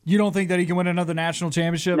 You don't think that he can win another national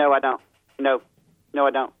championship? No, I don't. No,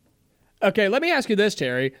 I don't. Okay, let me ask you this,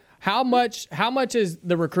 Terry. How much is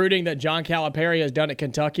the recruiting that John Calipari has done at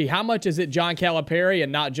Kentucky? How much is it John Calipari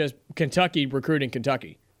and not just Kentucky recruiting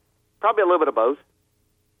Kentucky? Probably a little bit of both.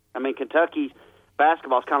 I mean, Kentucky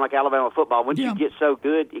basketball is kind of like Alabama football. Once you get so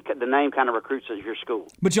good, the name kind of recruits as your school.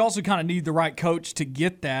 But you also kind of need the right coach to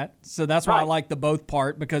get that. So that's why I like the both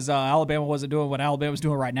part, because Alabama wasn't doing what Alabama's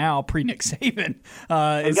doing right now pre-Nick Saban,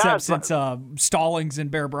 except since Stallings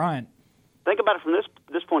and Bear Bryant. Think about it from this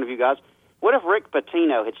point of view, guys. What if Rick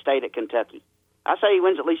Pitino had stayed at Kentucky? I say he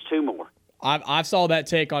wins at least 2 more. I saw that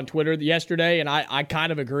take on Twitter yesterday, and I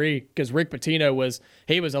kind of agree, because Rick Pitino was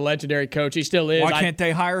a legendary coach. He still is. Why can't they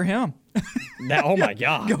hire him? Oh, my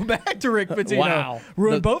God. Go back to Rick Pitino. Wow.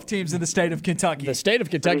 Ruin both teams in the state of Kentucky. The state of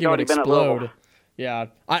Kentucky would explode. Yeah.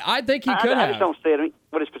 I think he could have. I just don't see it.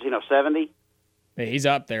 What is Pitino, 70? He's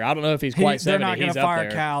up there. I don't know if he's quite 70. They're not going to fire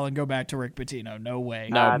there. Cal and go back to Rick Pitino. No way.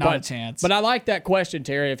 No, not a chance. But I like that question,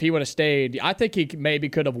 Terry. If he would have stayed, I think he maybe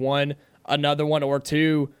could have won another one or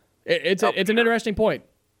two. It's an interesting point.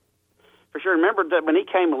 For sure. Remember that when he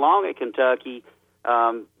came along at Kentucky,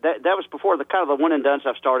 that was before the kind of the one and done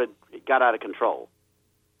stuff started. It got out of control.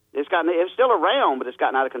 It's still around, but it's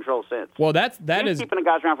gotten out of control since. Well, that is keeping the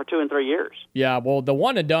guys around for 2 and 3 years. Yeah, well, the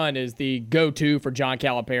one and done is the go-to for John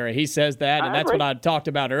Calipari. He says that, and that's what I talked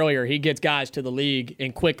about earlier. He gets guys to the league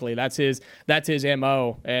and quickly. That's his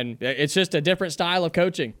MO, and it's just a different style of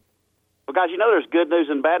coaching. Well, guys, you know there's good news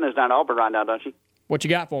and bad news down in Auburn right now, don't you? What you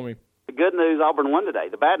got for me? The good news, Auburn won today.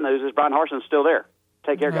 The bad news is Brian Harson's still there.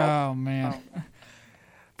 Take care, guys. Oh, man.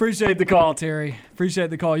 Appreciate the call, Terry. Appreciate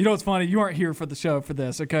the call. You know what's funny? You aren't here for the show for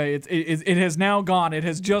this, okay? It has now gone. It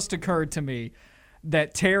has just occurred to me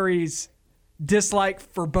that Terry's dislike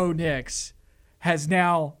for Bo Nix has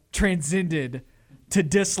now transcended to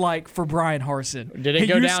dislike for Brian Harsin. Did it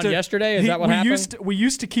go down yesterday? Is that what happened? We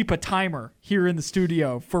used to keep a timer here in the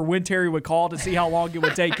studio for when Terry would call to see how long it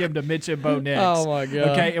would take him to mention Bo Nix. Oh, my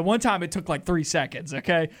God. Okay, and one time it took like 3 seconds,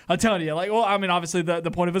 okay? I'm telling you, obviously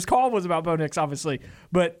the point of his call was about Bo Nix, obviously,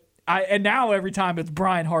 but and now every time it's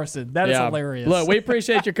Brian Harsin. That is hilarious. Look, we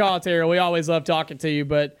appreciate your call, Terry. We always love talking to you,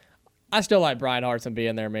 but I still like Brian Harsin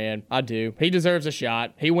being there, man. I do. He deserves a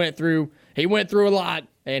shot. He went through a lot,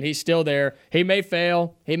 and he's still there. He may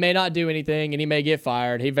fail. He may not do anything, and he may get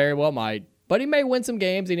fired. He very well might. But he may win some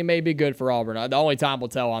games, and he may be good for Auburn. The only time will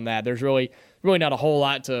tell on that. There's really really not a whole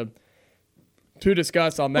lot to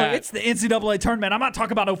discuss on that. Look, it's the NCAA tournament. I'm not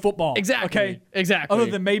talking about no football. Exactly. Okay? Exactly. Other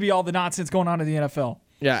than maybe all the nonsense going on in the NFL.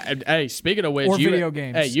 Yeah. And, hey, speaking of which, Or video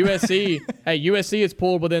games. Hey, USC is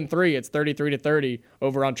pulled within 3. It's 33-30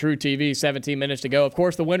 over on True TV. 17 minutes to go. Of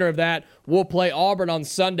course, the winner of that will play Auburn on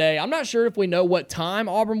Sunday. I'm not sure if we know what time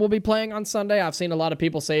Auburn will be playing on Sunday. I've seen a lot of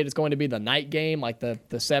people say it's going to be the night game, like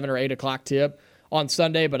the 7 or 8 o'clock tip on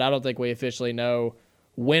Sunday, but I don't think we officially know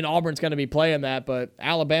when Auburn's going to be playing that. But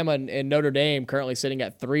Alabama and Notre Dame currently sitting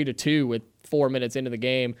at 3-2 with 4 minutes into the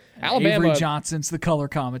game. Alabama, Avery Johnson's the color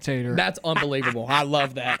commentator. That's unbelievable. I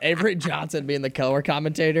love that. Avery Johnson being the color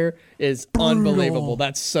commentator is unbelievable.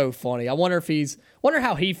 That's so funny. I wonder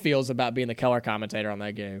how he feels about being the color commentator on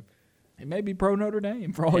that game. He may be pro Notre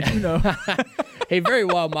Dame for all you know. He very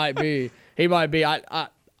well might be. He might be.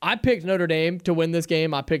 I picked Notre Dame to win this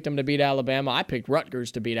game. I picked them to beat Alabama. I picked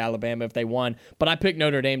Rutgers to beat Alabama if they won, but I picked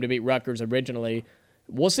Notre Dame to beat Rutgers originally.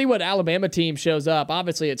 We'll see what Alabama team shows up.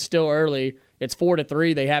 Obviously, it's still early. It's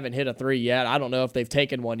 4-3. They haven't hit a 3 yet. I don't know if they've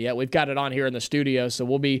taken one yet. We've got it on here in the studio, so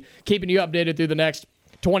we'll be keeping you updated through the next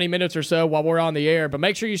 20 minutes or so while we're on the air. But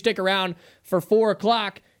make sure you stick around for 4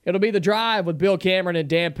 o'clock. It'll be The Drive with Bill Cameron and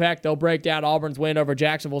Dan Peck. They'll break down Auburn's win over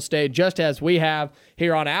Jacksonville State, just as we have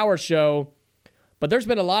here on our show. But there's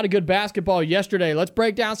been a lot of good basketball yesterday. Let's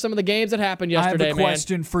break down some of the games that happened yesterday, man. I have a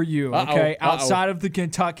question for you, okay? Outside of the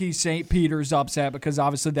Kentucky St. Peter's upset, because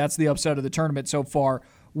obviously that's the upset of the tournament so far,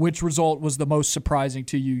 which result was the most surprising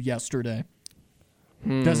to you yesterday?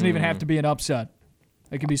 Doesn't even have to be an upset.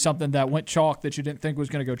 It could be something that went chalk that you didn't think was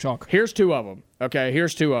going to go chalk. Here's 2 of them, okay?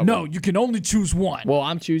 Here's 2 of them. No, you can only choose one. Well,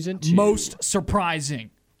 I'm choosing 2. Most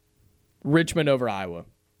surprising. Richmond over Iowa.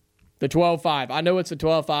 The 12-5. I know it's a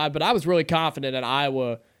 12-5, but I was really confident in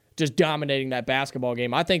Iowa just dominating that basketball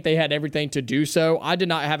game. I think they had everything to do so. I did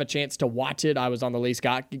not have a chance to watch it. I was on the Lee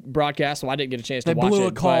Scott broadcast, so I didn't get a chance to watch it. They blew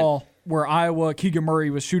a call where Iowa, Keegan Murray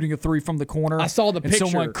was shooting a 3 from the corner. I saw the picture.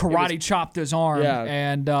 And someone karate chopped his arm,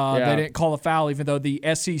 and they didn't call a foul, even though the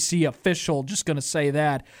SEC official, just going to say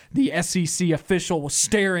that, the SEC official was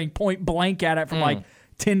staring point blank at it from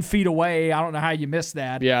 10 feet away. I don't know how you missed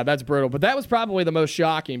that. Yeah, that's brutal. But that was probably the most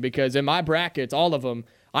shocking because in my brackets, all of them,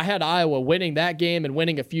 I had Iowa winning that game and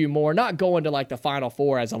winning a few more, not going to like the Final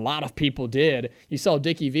Four as a lot of people did. You saw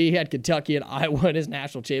Dickie V had Kentucky and Iowa in his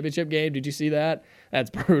national championship game. Did you see that?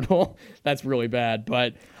 That's brutal. That's really bad.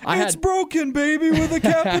 But it's broken, baby, with a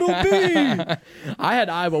capital B. I had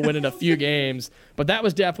Iowa winning a few games, but that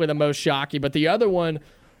was definitely the most shocking. But the other one,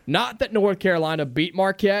 not that North Carolina beat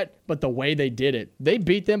Marquette, but the way they did it. They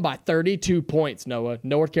beat them by 32 points, Noah.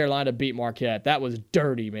 North Carolina beat Marquette. That was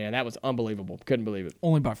dirty, man. That was unbelievable. Couldn't believe it.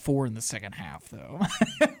 Only by 4 in the second half, though.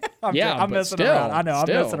 I'm messing still, around. I know, I'm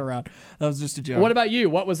messing around. That was just a joke. What about you?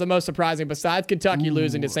 What was the most surprising, besides Kentucky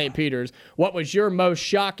losing to St. Peter's? What was your most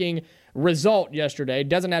shocking result yesterday? It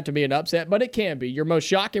doesn't have to be an upset, but it can be. Your most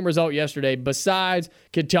shocking result yesterday, besides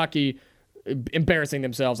Kentucky embarrassing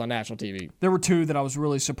themselves on national TV. There were 2 that I was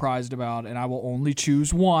really surprised about, and I will only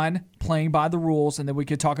choose one, playing by the rules, and then we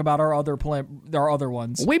could talk about our other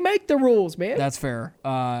ones. We make the rules, man. That's fair.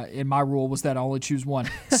 And my rule was that I only choose one.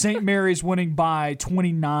 St. Mary's winning by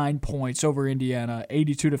 29 points over Indiana,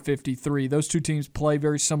 82-53. Those 2 teams play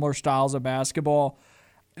very similar styles of basketball.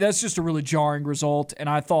 That's just a really jarring result, and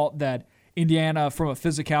I thought that Indiana, from a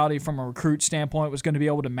physicality, from a recruit standpoint, was going to be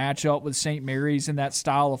able to match up with St. Mary's in that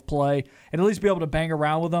style of play and at least be able to bang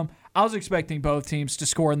around with them. I was expecting both teams to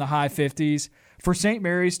score in the high 50s. For St.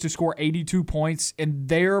 Mary's to score 82 points in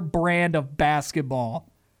their brand of basketball,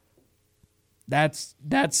 that's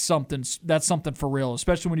something for real,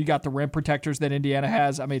 especially when you got the rim protectors that Indiana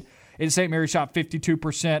has. I mean, St. Mary's shot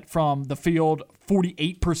 52% from the field,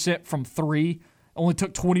 48% from 3, only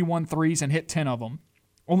took 21 threes and hit 10 of them.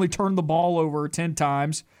 Only turned the ball over 10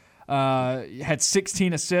 times. Had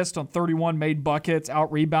 16 assists on 31 made buckets.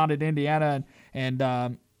 Out-rebounded Indiana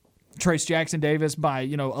and Trace Jackson-Davis by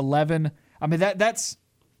 11. I mean,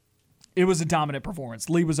 it was a dominant performance.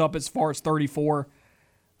 Lee was up as far as 34.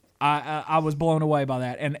 I was blown away by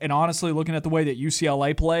that. And honestly, looking at the way that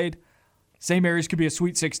UCLA played, St. Mary's could be a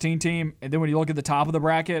Sweet 16 team. And then when you look at the top of the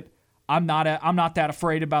bracket, I'm not that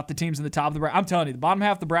afraid about the teams in the top of the bracket. I'm telling you, the bottom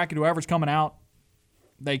half of the bracket, whoever's coming out,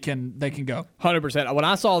 they can go 100%. When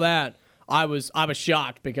I saw that, I was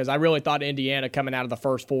shocked because I really thought Indiana coming out of the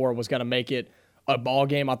first 4 was going to make it a ball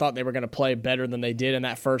game. I thought they were going to play better than they did in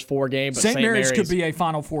that first 4 game. But St. Mary's could be a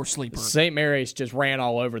Final Four sleeper. St. Mary's just ran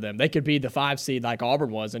all over them. They could be the 5 seed like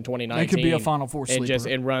Auburn was in 2019. They could be a Final Four sleeper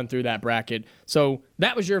and run through that bracket. So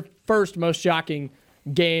that was your first most shocking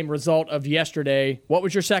game result of yesterday. What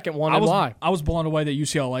was your second one and why? I was blown away that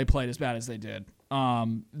UCLA played as bad as they did.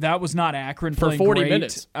 That was not Akron For playing 40 great.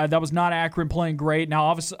 minutes. That was not Akron playing great.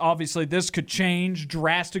 Now, obviously, this could change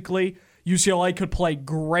drastically. UCLA could play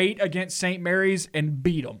great against St. Mary's and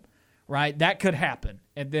beat them, right? That could happen.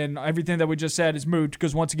 And then everything that we just said is moot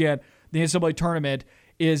because, once again, the NCAA tournament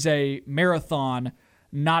is a marathon,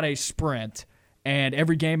 not a sprint. And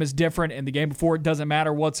every game is different, and the game before it doesn't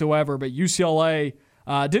matter whatsoever. But UCLA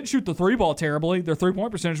didn't shoot the three ball terribly. Their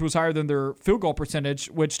three-point percentage was higher than their field goal percentage,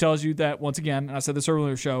 which tells you that, once again, and I said this earlier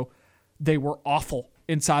in the show, they were awful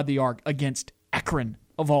inside the arc against Akron,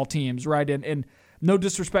 of all teams, right? And no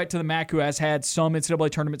disrespect to the MAC, who has had some NCAA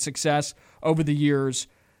tournament success over the years.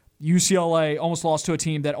 UCLA almost lost to a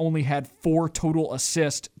team that only had 4 total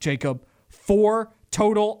assists, Jacob. 4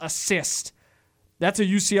 total assists. That's a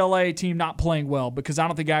UCLA team not playing well because I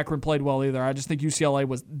don't think Akron played well either. I just think UCLA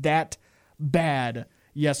was that bad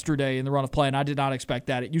yesterday in the run of play, and I did not expect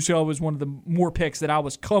that. UCLA was one of the more picks that I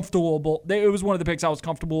was comfortable. It was one of the picks I was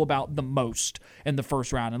comfortable about the most in the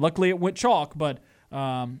first round, and luckily it went chalk, but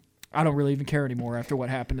I don't really even care anymore after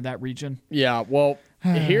what happened to that region. Yeah, well,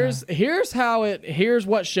 here's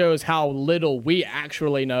what shows how little we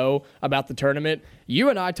actually know about the tournament.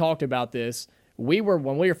 You and I talked about this.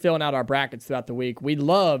 When we were filling out our brackets throughout the week, we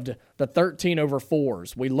loved the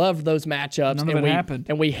 13/4s. We loved those matchups. None of it happened.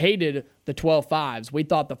 And we hated the 12-5s. We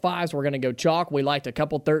thought the 5s were going to go chalk. We liked a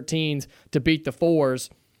couple 13s to beat the 4s.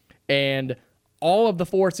 And all of the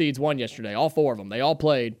 4 seeds won yesterday. All 4 of them. They all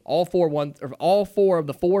played. All 4 of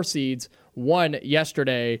the 4 seeds won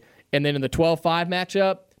yesterday. And then in the 12-5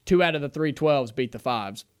 matchup, 2 out of the 3 12s beat the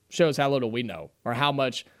 5s. Shows how little we know or how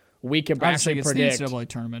much we can actually predict. The NCAA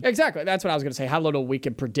tournament. Exactly. That's what I was going to say. How little we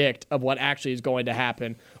can predict of what actually is going to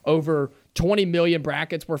happen. Over 20 million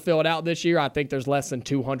brackets were filled out this year. I think there's less than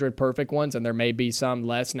 200 perfect ones, and there may be some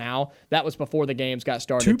less now. That was before the games got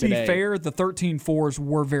started today. To be fair, the 13-4s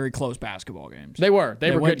were very close basketball games. They were.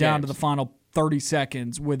 They were went good down games. to the final 30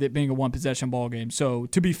 seconds with it being a one-possession ball game. So,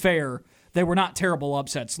 to be fair, they were not terrible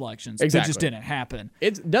upset selections. Exactly. They just didn't happen.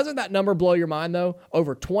 Doesn't that number blow your mind, though?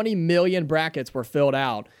 Over 20 million brackets were filled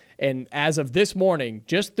out. And as of this morning,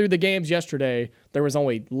 just through the games yesterday, there was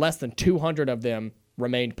only less than 200 of them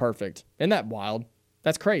remained perfect. Isn't that wild?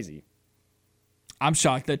 That's crazy. I'm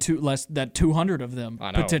shocked that 200 of them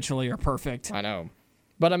potentially are perfect. I know.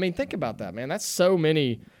 But, I mean, think about that, man. That's so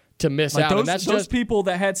many to miss out. Those people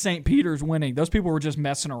that had St. Peter's winning, those people were just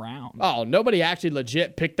messing around. Oh, nobody actually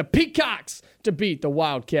legit picked the Peacocks to beat the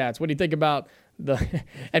Wildcats. What do you think about the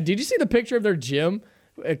 – and did you see the picture of their gym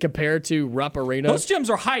compared to Rupp Arena? Those gyms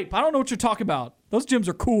are hype. I don't know what you're talking about. Those gyms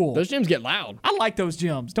are cool. Those gyms get loud. I like those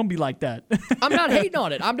gyms. Don't be like that. I'm not hating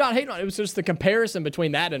on it. It was just the comparison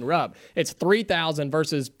between that and Rupp. It's 3,000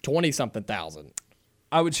 versus 20-something thousand.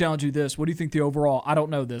 I would challenge you this. What do you think the overall – I don't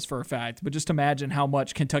know this for a fact, but just imagine how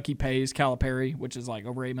much Kentucky pays Calipari, which is like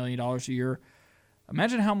over $8 million a year.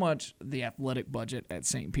 Imagine how much the athletic budget at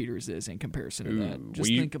St. Peter's is in comparison to that. Just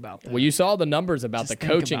think about that. Well, you saw the numbers about the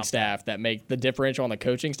coaching staff that make the differential on the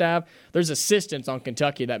coaching staff. There's assistants on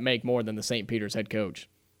Kentucky that make more than the St. Peter's head coach.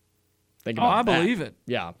 Think about that. I believe it.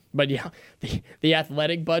 Yeah, but yeah, the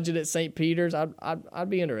athletic budget at St. Peter's, I'd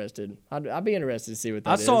be interested. I'd be interested to see what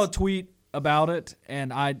that is. I saw a tweet about it,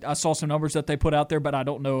 and I saw some numbers that they put out there, but I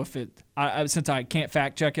don't know if it. Since I can't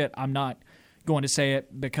fact check it, I'm not going to say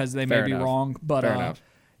it because they may be wrong. But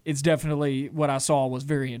it's definitely what I saw was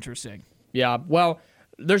very interesting. Yeah, well,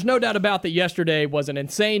 there's no doubt about that yesterday was an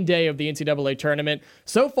insane day of the NCAA tournament.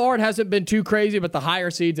 So far, it hasn't been too crazy, but the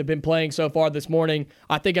higher seeds have been playing so far this morning.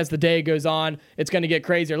 I think as the day goes on, it's going to get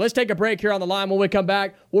crazier. Let's take a break here on the line. When we come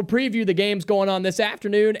back, we'll preview the games going on this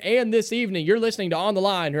afternoon and this evening. You're listening to On the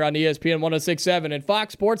Line here on ESPN 106.7 and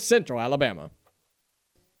Fox Sports Central Alabama.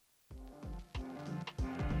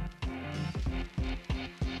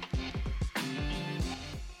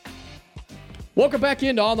 Welcome back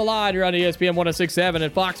into On the Line here on ESPN 106.7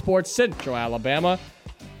 and Fox Sports Central Alabama.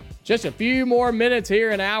 Just a few more minutes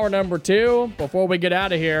here in hour number 2 before we get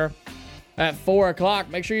out of here at 4 o'clock.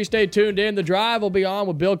 Make sure you stay tuned in. The Drive will be on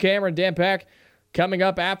with Bill Cameron, Dan Peck coming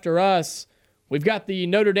up after us. We've got the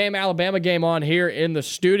Notre Dame-Alabama game on here in the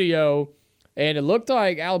studio, and it looked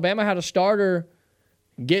like Alabama had a starter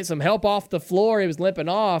get some help off the floor. He was limping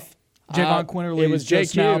off. Javon Quinterly has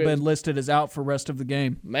just now been listed as out for rest of the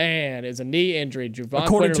game. Man, it's a knee injury.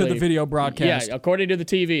 According to the video broadcast. Yeah, according to the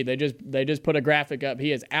TV. They just put a graphic up.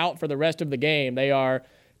 He is out for the rest of the game. They are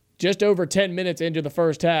just over 10 minutes into the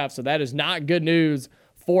first half, so that is not good news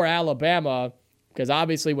for Alabama because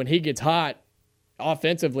obviously when he gets hot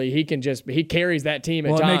offensively, he carries that team at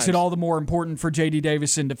times. Well, it makes it all the more important for J.D.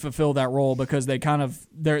 Davison to fulfill that role because they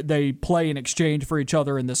play in exchange for each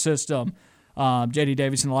other in the system. J.D.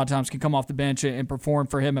 Davison a lot of times can come off the bench and perform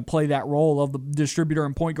for him and play that role of the distributor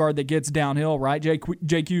and point guard that gets downhill, right?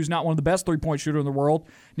 JQ's not one of the best three-point shooters in the world.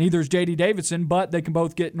 Neither is J.D. Davidson, but they can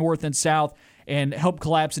both get north and south and help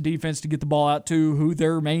collapse the defense to get the ball out to who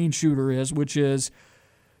their main shooter is, which is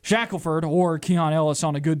Shackelford or Keon Ellis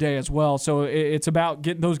on a good day as well. So it's about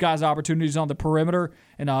getting those guys opportunities on the perimeter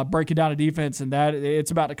and breaking down a defense, and that it's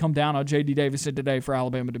about to come down on J.D. Davidson today for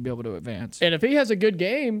Alabama to be able to advance. And if he has a good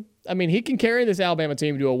game, I mean, he can carry this Alabama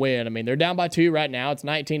team to a win. I mean, they're down by 2 right now. It's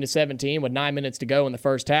 19-17 with 9 minutes to go in the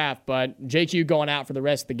first half, but JQ going out for the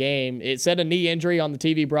rest of the game. It said a knee injury on the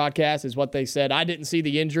TV broadcast is what they said. I didn't see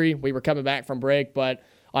the injury. We were coming back from break, but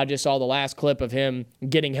I just saw the last clip of him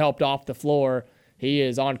getting helped off the floor. He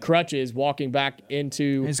is on crutches walking back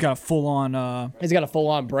into... He's got a full-on... He's got a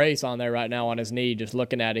full-on brace on there right now on his knee, just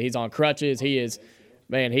looking at it. He's on crutches. He is...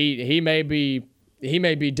 Man, he may be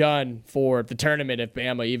done for the tournament if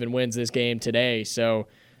Bama even wins this game today. So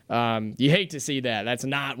you hate to see that. That's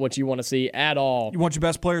not what you want to see at all. You want your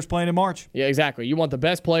best players playing in March. Yeah, exactly. You want the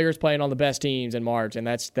best players playing on the best teams in March, and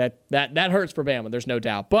that hurts for Bama. There's no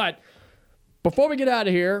doubt. But before we get out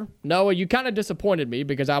of here, Noah, you kind of disappointed me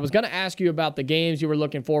because I was going to ask you about the games you were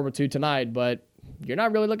looking forward to tonight, but you're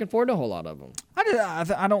not really looking forward to a whole lot of them.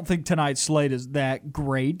 I don't think tonight's slate is that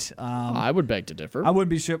great. I would beg to differ. I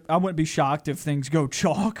wouldn't be shocked if things go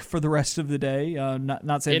chalk for the rest of the day.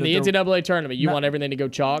 Not saying in the NCAA tournament, you want everything to go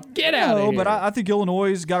chalk. Get out of here. But I think Illinois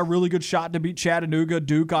has got a really good shot to beat Chattanooga.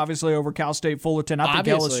 Duke, obviously, over Cal State Fullerton. I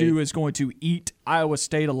think LSU is going to eat Iowa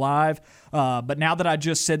State alive. But now that I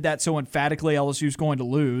just said that so emphatically, LSU's going to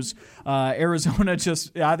lose. I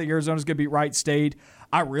think Arizona's going to beat Wright State.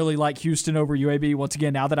 I really like Houston over UAB. Once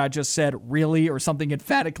again, now that I just said really or something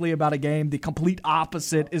emphatically about a game, the complete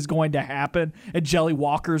opposite is going to happen. And Jelly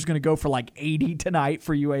Walker is going to go for like 80 tonight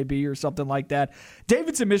for UAB or something like that.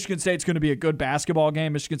 Davidson, Michigan State's going to be a good basketball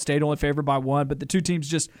game. Michigan State only favored by 1, but the two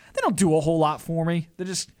teams they don't do a whole lot for me.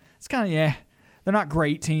 It's kind of, they're not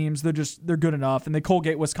great teams. They're good enough. And the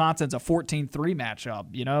Colgate, Wisconsin's a 14-3 matchup,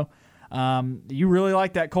 you know? You really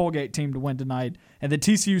like that Colgate team to win tonight. And the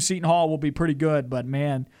TCU Seton Hall will be pretty good, but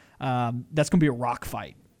man, that's going to be a rock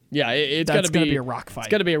fight. Yeah, it's going to be a rock fight.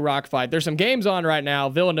 It's going to be a rock fight. There's some games on right now.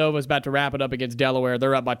 Villanova's about to wrap it up against Delaware.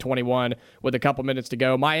 They're up by 21 with a couple minutes to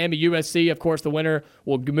go. Miami, USC, of course, the winner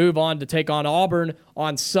will move on to take on Auburn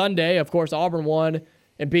on Sunday. Of course, Auburn won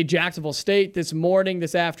and beat Jacksonville State this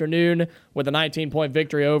afternoon with a 19-point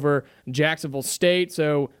victory over Jacksonville State.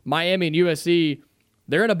 So Miami and USC,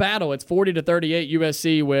 they're in a battle. It's 40-38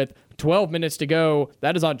 USC with 12 minutes to go.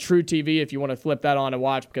 That is on True TV if you want to flip that on and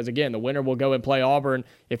watch, because, again, the winner will go and play Auburn.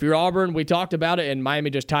 If you're Auburn, we talked about it, and Miami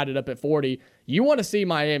just tied it up at 40. You want to see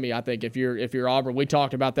Miami, I think, if you're Auburn. We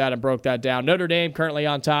talked about that and broke that down. Notre Dame currently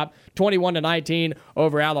on top, 21-19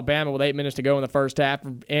 over Alabama with 8 minutes to go in the first half.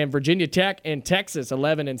 And Virginia Tech and Texas,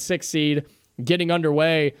 11-6 seed, getting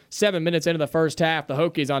underway. 7 minutes into the first half, the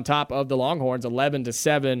Hokies on top of the Longhorns,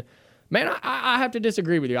 11-7. Man, I have to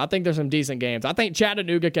disagree with you. I think there's some decent games. I think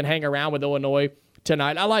Chattanooga can hang around with Illinois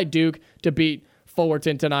tonight. I like Duke to beat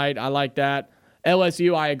Fullerton tonight. I like that.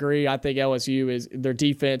 LSU, I agree. I think LSU is their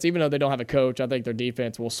defense. Even though they don't have a coach, I think their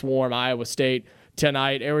defense will swarm Iowa State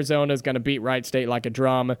tonight. Arizona's going to beat Wright State like a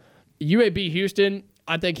drum. UAB Houston,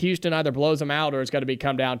 I think Houston either blows them out or it's going to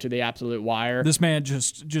come down to the absolute wire. This man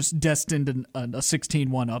just destined a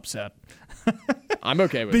 16-1 upset. I'm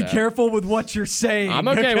okay with that. Be careful with what you're saying. I'm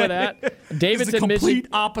okay with that. The complete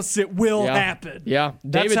opposite will happen. Yeah.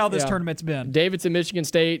 That's how this tournament's been. Davidson, Michigan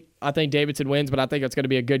State. I think Davidson wins, but I think it's going to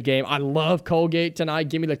be a good game. I love Colgate tonight.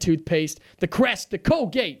 Give me the toothpaste, the Crest, the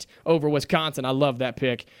Colgate over Wisconsin. I love that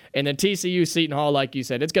pick. And then TCU, Seton Hall, like you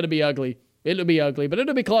said, it's going to be ugly. It'll be ugly, but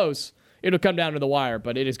it'll be close. It'll come down to the wire,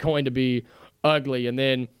 but it is going to be ugly. And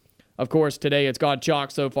then, of course, today it's gone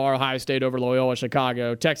chalk so far. Ohio State over Loyola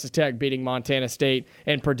Chicago. Texas Tech beating Montana State.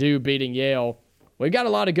 And Purdue beating Yale. We've got a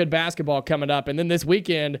lot of good basketball coming up. And then this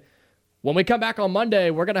weekend, when we come back on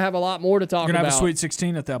Monday, we're going to have a lot more to talk about. We're going to have a Sweet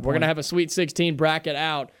 16 at that point. We're going to have a Sweet 16 bracket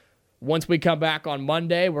out. Once we come back on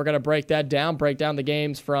Monday, we're going to break down the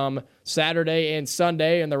games from Saturday and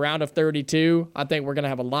Sunday in the round of 32. I think we're going to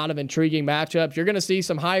have a lot of intriguing matchups. You're going to see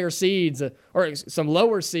some higher seeds or some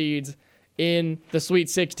lower seeds in the Sweet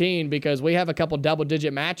 16 because we have a couple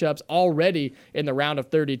double-digit matchups already in the round of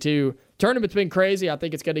 32. Tournament's been crazy. I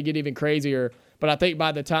think it's going to get even crazier. But I think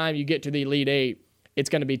by the time you get to the Elite Eight, it's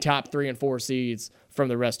going to be top 3 and 4 seeds from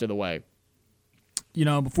the rest of the way. You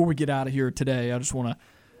know, before we get out of here today, I just want to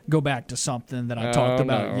go back to something that I talked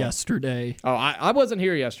about yesterday. Oh, I wasn't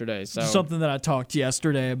here yesterday. So something that I talked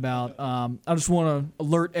yesterday about. I just want to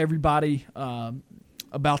alert everybody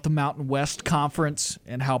about the Mountain West Conference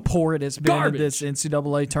and how poor it has been in this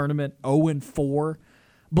NCAA tournament. 0-4.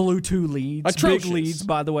 Blew 2 leads. Atrocious. Big leads,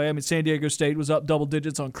 by the way. I mean, San Diego State was up double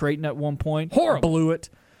digits on Creighton at one point. Horrible. Blew it.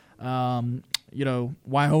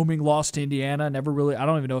 Wyoming lost to Indiana. I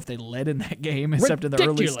don't even know if they led in that game except in the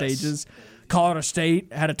early stages. Colorado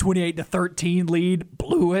State had a 28-13 lead.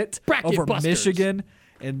 Blew it over Michigan.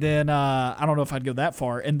 And then I don't know if I'd go that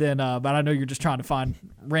far. And then, but I know you're just trying to find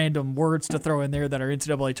random words to throw in there that are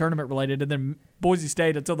NCAA tournament related. And then Boise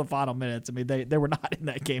State until the final minutes. I mean, they were not in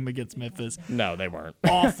that game against Memphis. No, they weren't.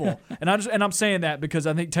 Awful. And I'm saying that because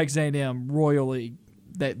I think Texas A&M royally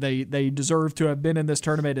they deserve to have been in this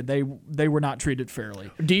tournament, and they were not treated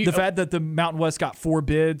fairly. The fact that the Mountain West got 4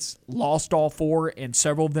 bids, lost all 4, and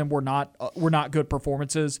several of them were not good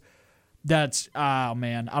performances. That's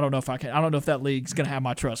man, I don't know if that league's gonna have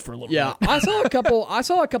my trust for a little bit. Yeah, I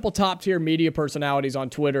saw a couple top tier media personalities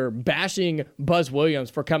on Twitter bashing Buzz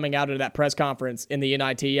Williams for coming out of that press conference in the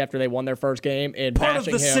NIT after they won their first game and part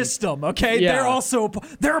bashing of the him. System. Okay, Yeah.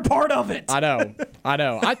 they're a part of it. I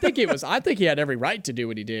know. I think he had every right to do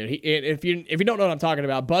what he did. If you don't know what I'm talking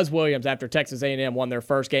about, Buzz Williams after Texas A&M won their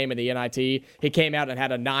first game in the NIT, he came out and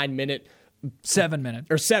had a 7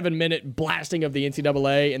 minute blasting of the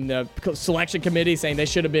NCAA and the selection committee saying they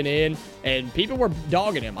should have been in, and people were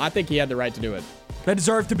dogging him. I think he had the right to do it. They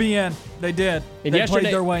deserved to be in. They did. And they played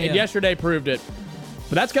their way in. And yesterday proved it.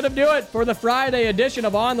 But that's going to do it for the Friday edition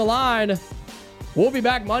of On the Line. We'll be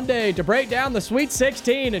back Monday to break down the Sweet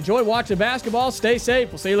 16. Enjoy watching basketball. Stay safe.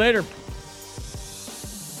 We'll see you later.